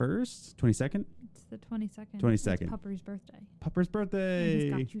 21st? 22nd? It's the 22nd. 22nd. It's Pupper's birthday. Pupper's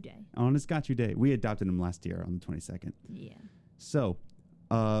birthday. On his got you day. On his got you day. We adopted him last year on the 22nd. Yeah. So,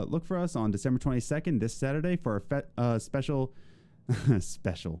 look for us on December 22nd, this Saturday, for our special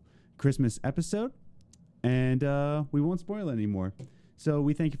Christmas episode. And we won't spoil it anymore. So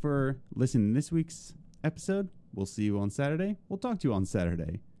we thank you for listening to this week's episode. We'll see you on Saturday. We'll talk to you on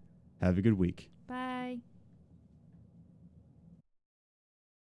Saturday. Have a good week. Bye.